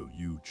one will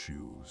you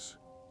choose?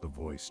 The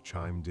voice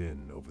chimed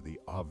in over the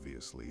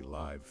obviously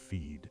live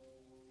feed.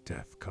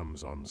 Death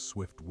comes on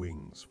swift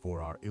wings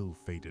for our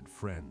ill-fated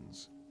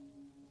friends.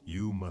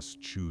 You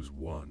must choose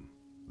one.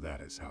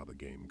 That is how the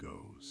game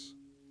goes.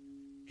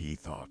 He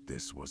thought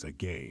this was a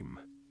game.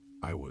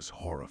 I was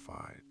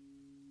horrified.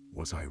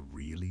 Was I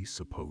really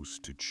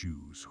supposed to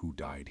choose who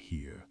died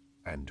here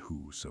and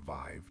who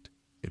survived?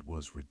 It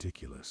was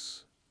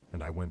ridiculous,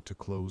 and I went to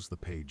close the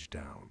page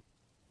down.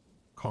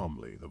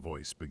 Calmly, the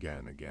voice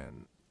began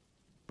again.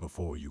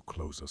 Before you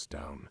close us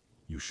down,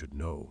 you should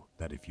know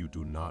that if you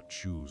do not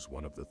choose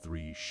one of the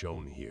 3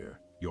 shown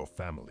here, your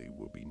family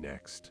will be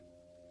next.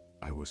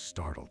 I was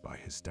startled by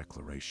his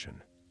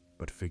declaration,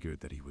 but figured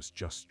that he was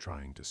just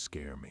trying to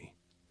scare me.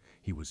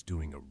 He was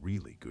doing a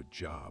really good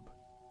job,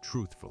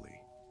 truthfully.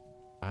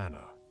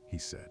 "Anna," he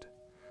said.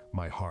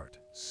 My heart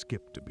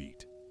skipped a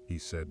beat. He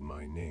said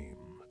my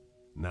name.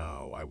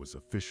 Now I was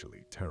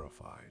officially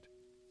terrified.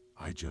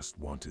 I just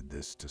wanted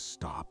this to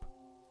stop.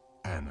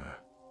 "Anna,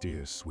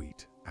 dear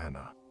sweet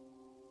Anna.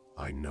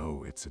 I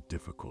know it's a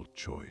difficult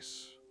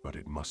choice, but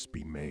it must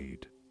be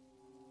made.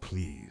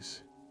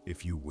 Please,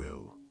 if you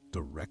will,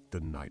 direct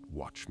the night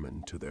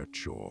watchmen to their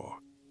chore."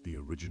 The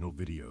original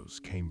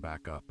videos came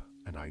back up,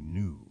 and I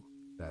knew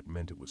that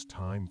meant it was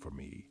time for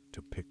me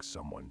to pick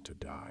someone to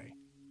die.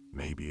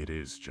 Maybe it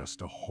is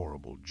just a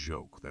horrible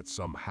joke that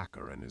some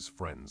hacker and his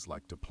friends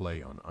like to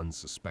play on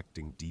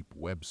unsuspecting deep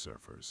web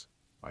surfers,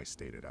 I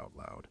stated out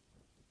loud.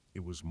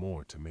 It was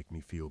more to make me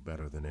feel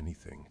better than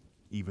anything,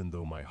 even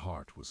though my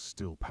heart was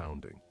still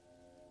pounding.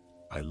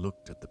 I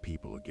looked at the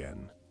people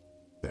again.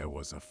 There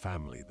was a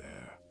family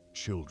there,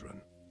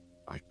 children.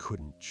 I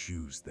couldn't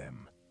choose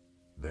them.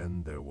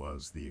 Then there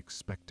was the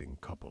expecting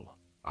couple.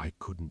 I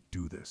couldn't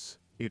do this.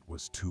 It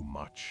was too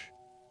much.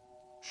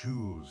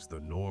 "Choose," the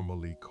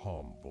normally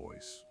calm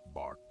voice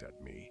barked at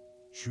me.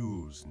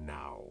 "Choose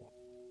now."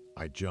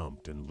 I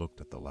jumped and looked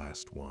at the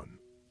last one.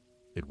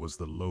 It was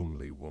the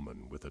lonely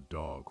woman with a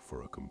dog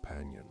for a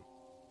companion.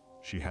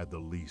 She had the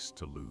least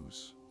to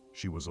lose.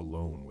 She was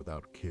alone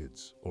without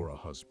kids or a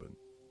husband.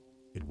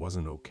 It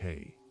wasn't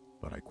okay,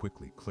 but I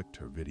quickly clicked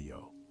her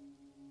video.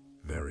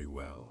 Very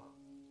well.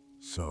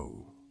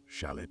 So,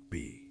 shall it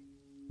be?"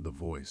 The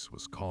voice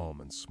was calm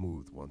and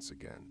smooth once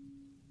again.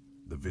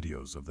 The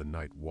videos of the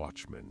night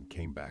watchman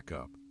came back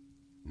up.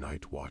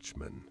 "Night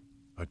watchman,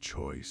 a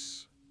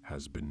choice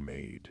has been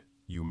made.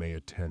 You may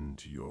attend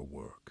to your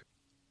work."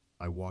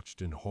 I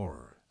watched in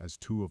horror as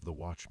two of the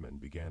watchmen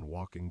began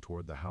walking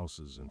toward the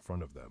houses in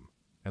front of them,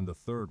 and the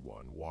third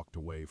one walked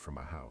away from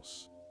a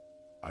house.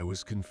 I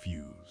was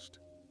confused.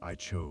 I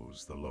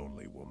chose the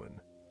lonely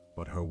woman,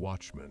 but her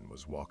watchman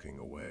was walking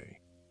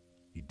away.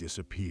 He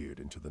disappeared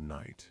into the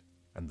night,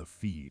 and the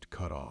feed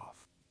cut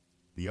off.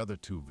 The other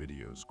two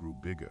videos grew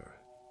bigger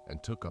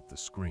and took up the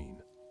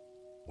screen.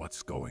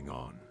 "What's going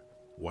on?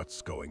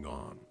 What's going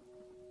on?"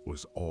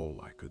 was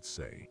all I could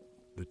say.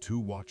 The two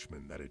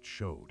watchmen that it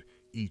showed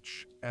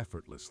each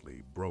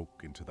effortlessly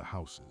broke into the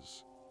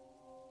houses.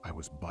 I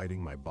was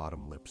biting my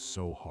bottom lip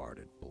so hard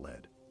it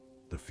bled.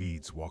 The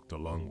feeds walked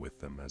along with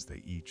them as they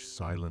each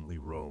silently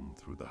roamed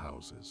through the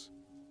houses.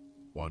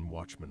 One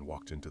watchman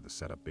walked into the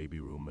set-up baby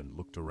room and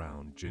looked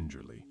around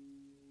gingerly,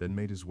 then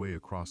made his way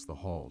across the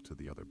hall to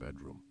the other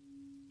bedroom.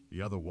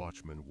 The other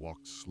watchman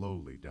walked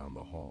slowly down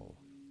the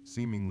hall,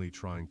 seemingly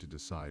trying to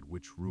decide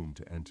which room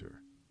to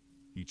enter.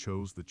 He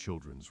chose the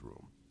children's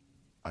room.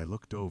 I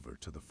looked over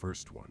to the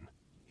first one.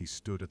 He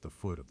stood at the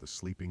foot of the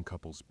sleeping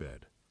couple's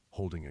bed,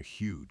 holding a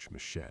huge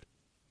machete.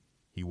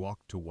 He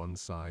walked to one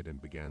side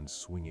and began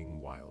swinging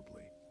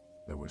wildly.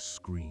 There were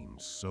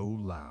screams so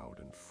loud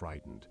and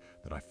frightened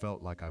that I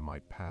felt like I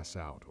might pass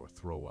out or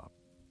throw up.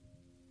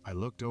 I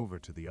looked over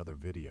to the other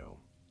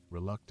video.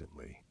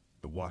 Reluctantly,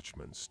 the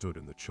watchman stood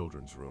in the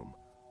children's room,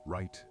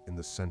 right in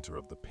the center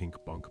of the pink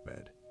bunk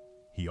bed.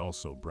 He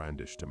also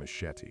brandished a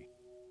machete.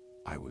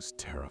 I was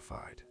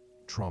terrified,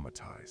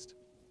 traumatized.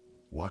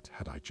 What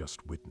had I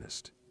just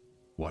witnessed?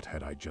 What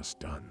had I just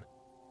done?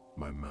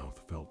 My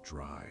mouth felt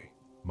dry.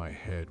 My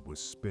head was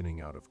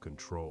spinning out of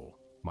control.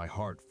 My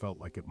heart felt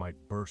like it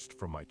might burst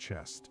from my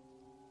chest.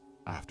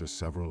 After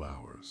several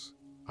hours,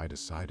 I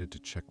decided to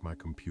check my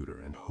computer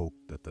and hope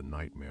that the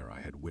nightmare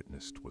I had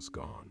witnessed was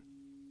gone.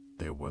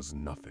 There was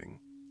nothing.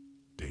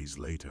 Days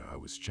later, I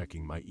was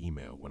checking my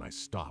email when I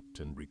stopped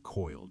and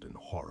recoiled in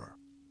horror.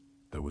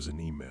 There was an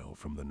email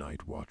from the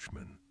night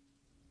watchman.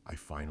 I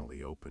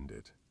finally opened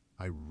it.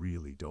 I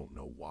really don't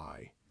know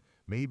why.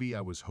 Maybe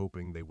I was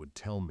hoping they would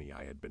tell me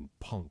I had been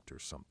punked or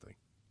something.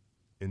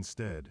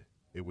 Instead,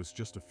 it was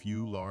just a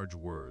few large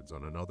words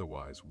on an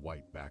otherwise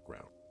white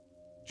background.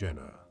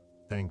 "Jenna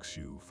thanks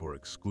you for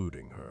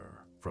excluding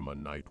her from a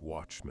night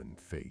watchman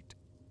fate.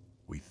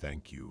 We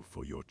thank you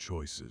for your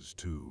choices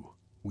too.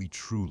 We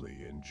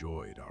truly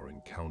enjoyed our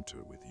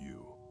encounter with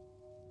you.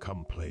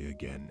 Come play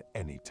again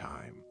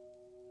anytime."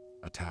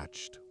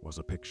 Attached was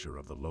a picture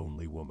of the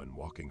lonely woman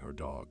walking her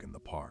dog in the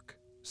park,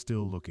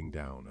 still looking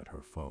down at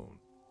her phone.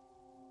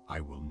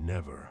 I will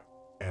never,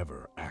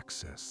 ever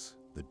access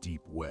the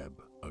deep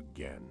web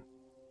again.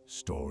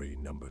 Story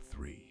number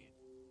 3.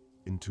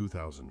 In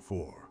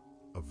 2004,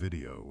 a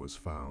video was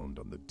found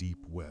on the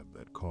deep web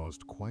that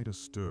caused quite a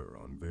stir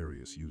on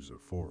various user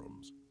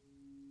forums.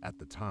 At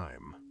the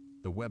time,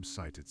 the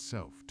website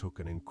itself took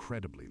an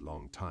incredibly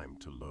long time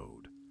to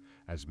load,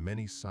 as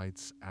many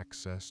sites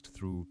accessed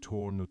through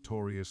Tor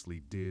notoriously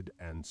did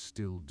and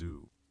still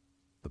do.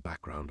 The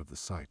background of the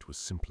site was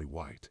simply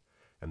white,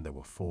 and there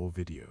were 4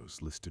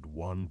 videos listed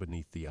one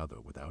beneath the other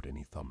without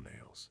any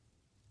thumbnails.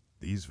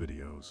 These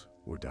videos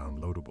were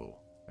downloadable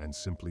and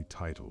simply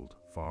titled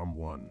Farm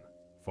 1,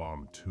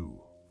 Farm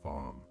 2,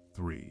 Farm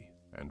 3,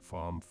 and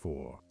Farm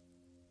 4.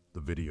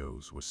 The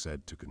videos were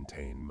said to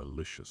contain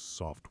malicious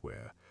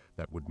software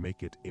that would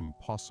make it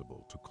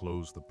impossible to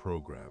close the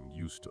program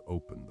used to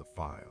open the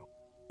file.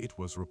 It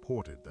was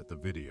reported that the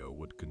video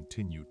would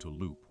continue to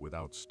loop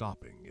without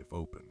stopping if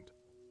opened.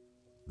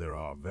 There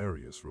are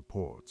various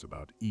reports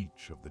about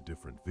each of the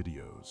different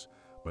videos,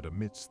 but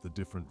amidst the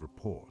different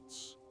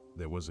reports,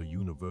 there was a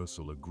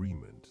universal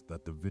agreement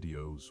that the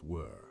videos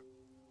were,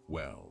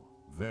 well,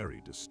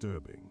 very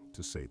disturbing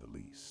to say the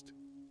least.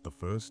 The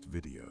first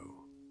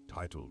video,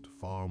 titled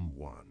Farm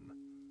 1,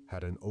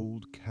 had an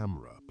old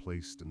camera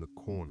placed in the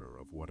corner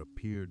of what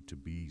appeared to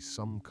be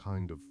some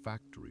kind of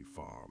factory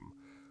farm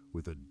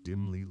with a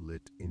dimly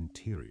lit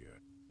interior.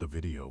 The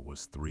video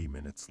was 3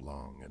 minutes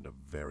long and of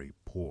very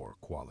poor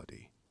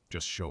quality,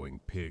 just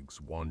showing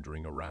pigs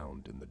wandering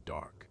around in the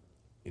dark.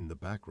 In the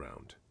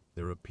background,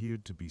 there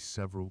appeared to be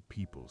several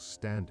people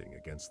standing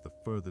against the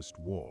furthest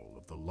wall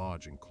of the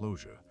large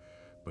enclosure,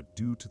 but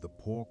due to the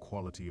poor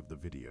quality of the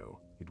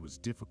video, it was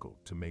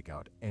difficult to make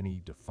out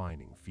any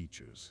defining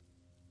features.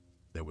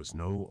 There was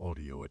no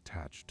audio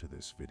attached to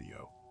this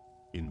video.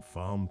 In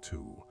Farm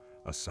 2,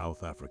 a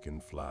South African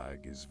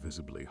flag is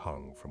visibly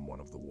hung from one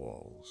of the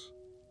walls.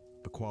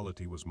 The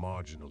quality was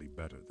marginally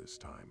better this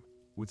time,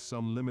 with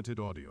some limited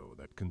audio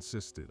that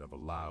consisted of a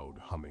loud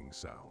humming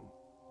sound.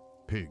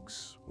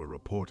 Pigs were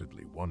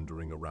reportedly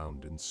wandering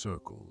around in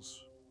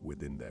circles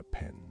within their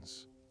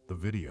pens. The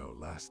video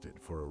lasted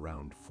for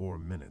around 4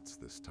 minutes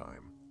this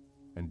time,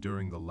 and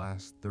during the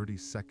last 30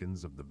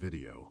 seconds of the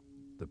video,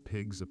 the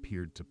pigs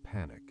appeared to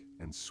panic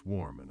and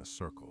swarm in a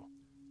circle,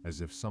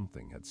 as if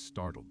something had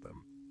startled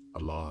them. A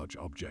large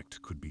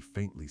object could be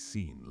faintly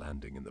seen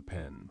landing in the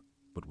pen,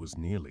 but was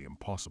nearly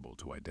impossible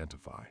to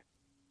identify.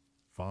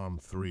 Farm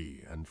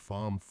 3 and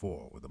Farm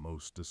 4 were the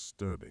most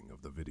disturbing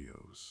of the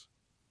videos.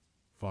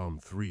 Farm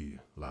 3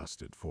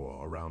 lasted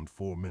for around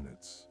 4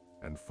 minutes,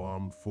 and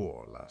Farm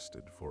 4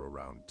 lasted for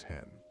around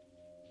 10.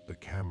 The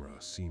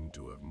camera seemed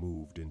to have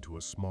moved into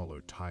a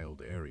smaller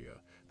tiled area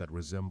that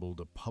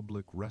resembled a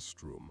public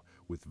restroom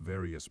with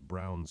various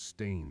brown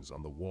stains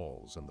on the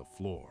walls and the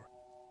floor.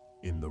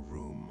 In the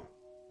room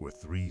were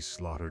 3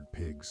 slaughtered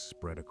pigs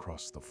spread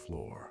across the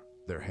floor,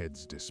 their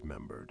heads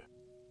dismembered.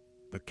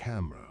 The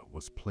camera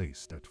was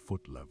placed at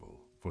foot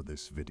level for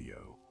this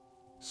video.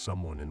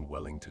 Someone in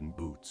Wellington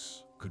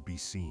boots could be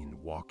seen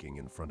walking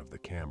in front of the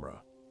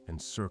camera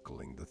and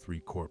circling the 3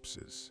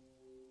 corpses.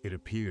 It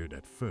appeared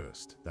at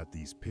first that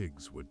these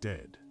pigs were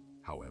dead.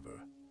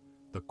 However,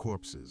 the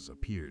corpses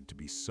appeared to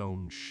be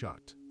sewn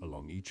shut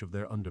along each of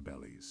their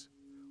underbellies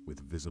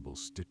with visible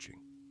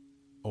stitching.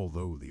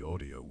 Although the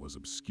audio was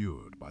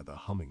obscured by the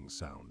humming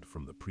sound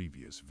from the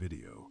previous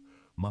video,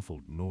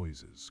 muffled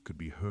noises could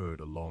be heard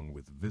along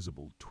with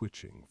visible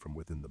twitching from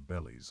within the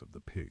bellies of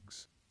the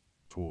pigs.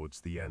 Towards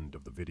the end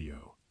of the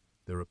video,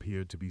 there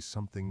appeared to be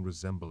something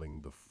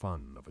resembling the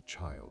fun of a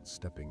child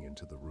stepping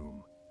into the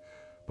room.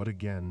 But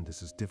again,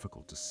 this is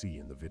difficult to see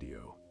in the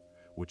video,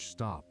 which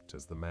stopped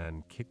as the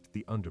man kicked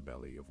the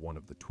underbelly of one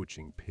of the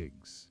twitching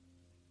pigs.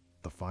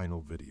 The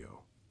final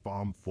video,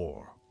 Farm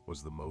 4,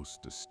 was the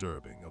most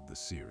disturbing of the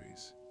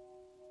series.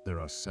 There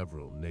are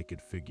several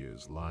naked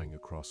figures lying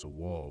across a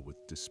wall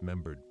with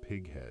dismembered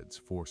pig heads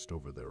forced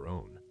over their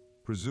own,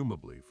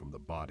 presumably from the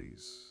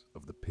bodies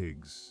of the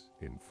pigs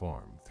in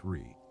Farm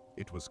 3.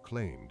 It was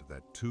claimed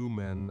that 2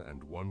 men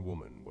and 1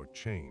 woman were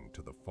chained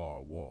to the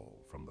far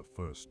wall from the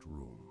first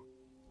room.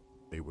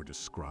 They were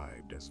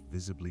described as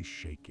visibly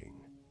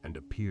shaking and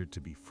appeared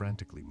to be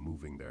frantically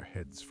moving their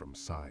heads from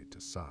side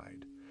to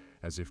side,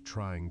 as if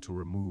trying to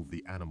remove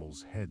the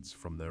animals' heads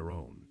from their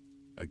own.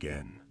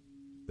 Again,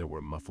 there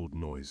were muffled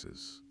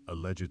noises,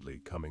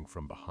 allegedly coming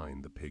from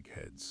behind the pig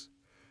heads,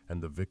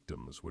 and the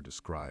victims were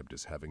described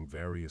as having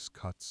various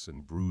cuts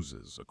and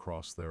bruises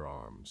across their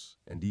arms,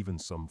 and even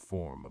some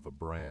form of a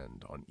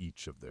brand on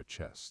each of their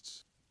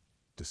chests.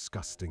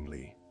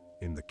 Disgustingly,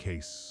 in the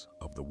case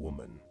of the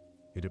woman,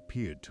 it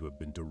appeared to have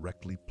been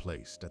directly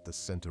placed at the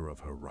center of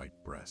her right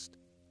breast.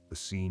 The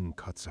scene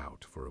cuts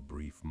out for a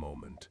brief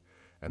moment,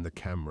 and the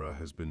camera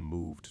has been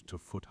moved to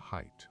foot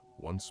height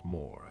once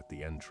more at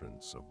the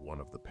entrance of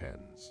one of the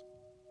pens.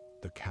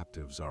 The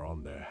captives are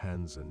on their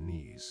hands and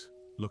knees,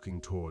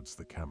 looking towards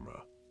the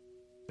camera.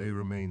 They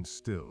remain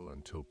still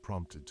until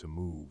prompted to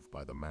move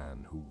by the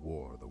man who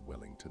wore the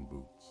Wellington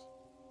boots.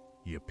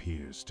 He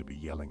appears to be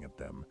yelling at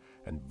them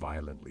and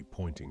violently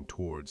pointing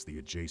towards the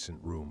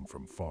adjacent room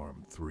from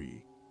Farm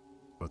 3.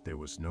 But there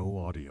was no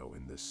audio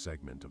in this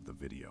segment of the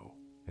video,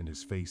 and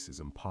his face is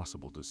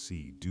impossible to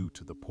see due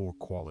to the poor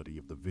quality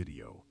of the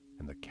video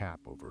and the cap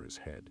over his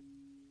head.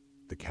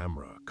 The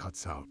camera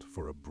cuts out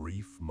for a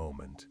brief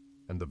moment,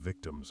 and the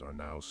victims are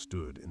now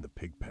stood in the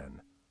pig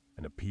pen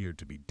and appeared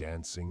to be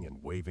dancing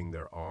and waving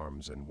their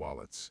arms and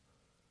wallets,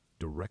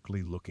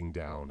 directly looking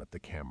down at the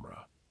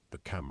camera. The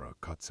camera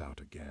cuts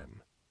out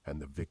again,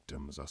 and the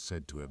victims are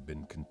said to have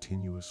been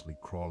continuously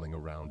crawling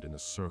around in a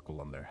circle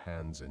on their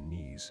hands and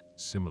knees,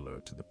 similar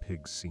to the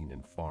pigs seen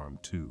in Farm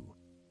 2.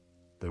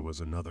 There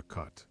was another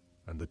cut,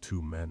 and the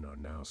 2 men are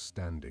now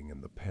standing in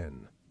the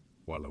pen,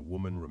 while a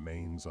woman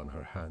remains on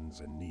her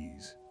hands and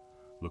knees,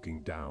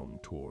 looking down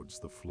towards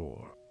the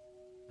floor.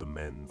 The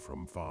men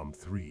from Farm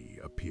 3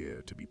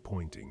 appear to be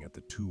pointing at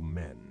the 2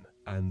 men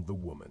and the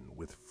woman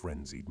with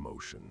frenzied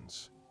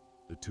motions.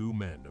 The 2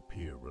 men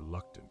appear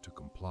reluctant to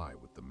comply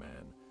with the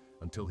man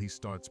until he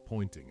starts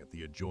pointing at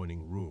the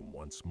adjoining room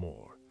once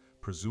more,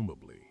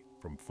 presumably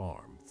from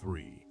Farm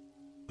 3.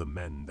 The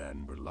men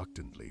then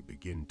reluctantly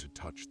begin to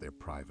touch their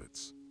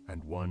privates,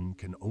 and one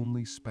can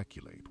only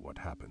speculate what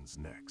happens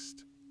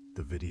next.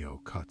 The video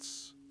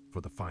cuts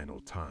for the final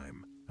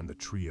time, and the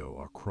trio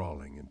are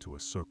crawling into a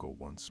circle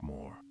once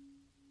more.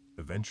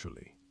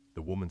 Eventually,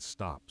 the woman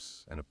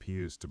stops and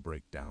appears to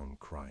break down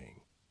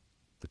crying.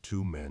 The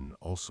 2 men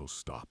also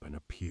stop and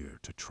appear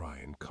to try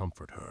and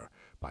comfort her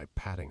by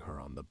patting her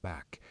on the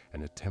back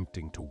and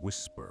attempting to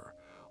whisper,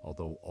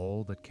 although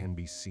all that can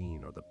be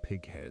seen are the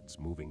pig heads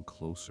moving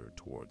closer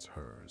towards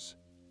hers.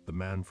 The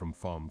man from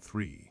Farm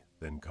 3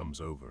 then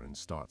comes over and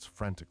starts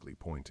frantically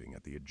pointing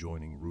at the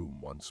adjoining room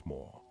once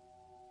more.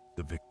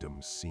 The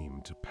victims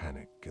seem to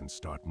panic and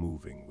start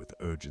moving with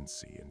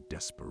urgency and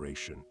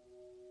desperation.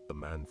 The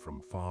man from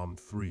Farm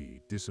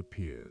 3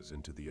 disappears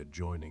into the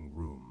adjoining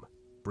room,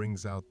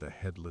 brings out the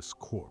headless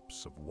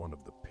corpse of one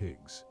of the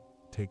pigs,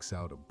 takes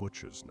out a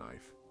butcher's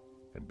knife,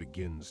 and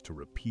begins to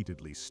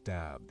repeatedly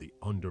stab the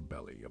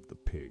underbelly of the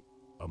pig.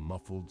 A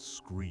muffled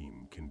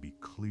scream can be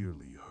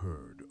clearly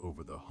heard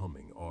over the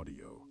humming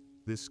audio.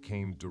 This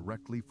came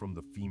directly from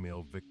the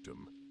female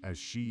victim, as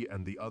she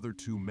and the other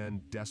 2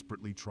 men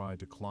desperately try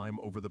to climb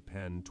over the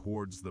pen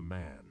towards the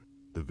man.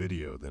 The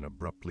video then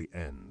abruptly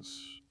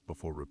ends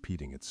before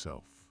repeating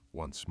itself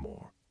once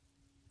more.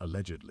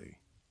 Allegedly,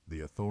 the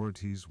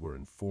authorities were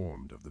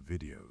informed of the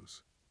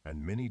videos, and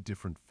many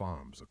different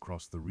farms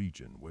across the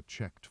region were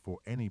checked for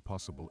any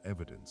possible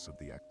evidence of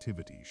the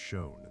activity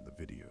shown in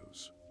the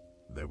videos.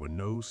 There were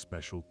no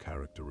special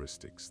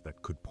characteristics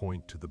that could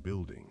point to the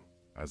building,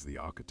 as the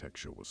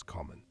architecture was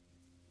common.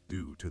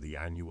 Due to the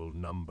annual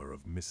number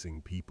of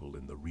missing people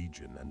in the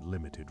region and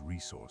limited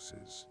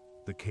resources,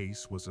 the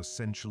case was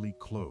essentially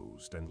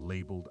closed and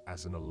labeled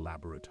as an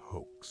elaborate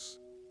hoax.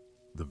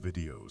 The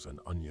videos and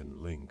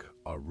onion link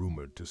are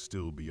rumored to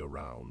still be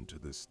around to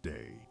this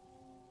day.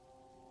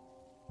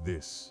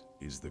 This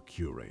is the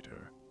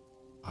Curator.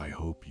 I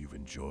hope you've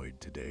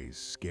enjoyed today's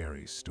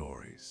scary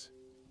stories.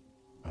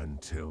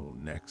 Until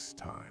next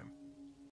time.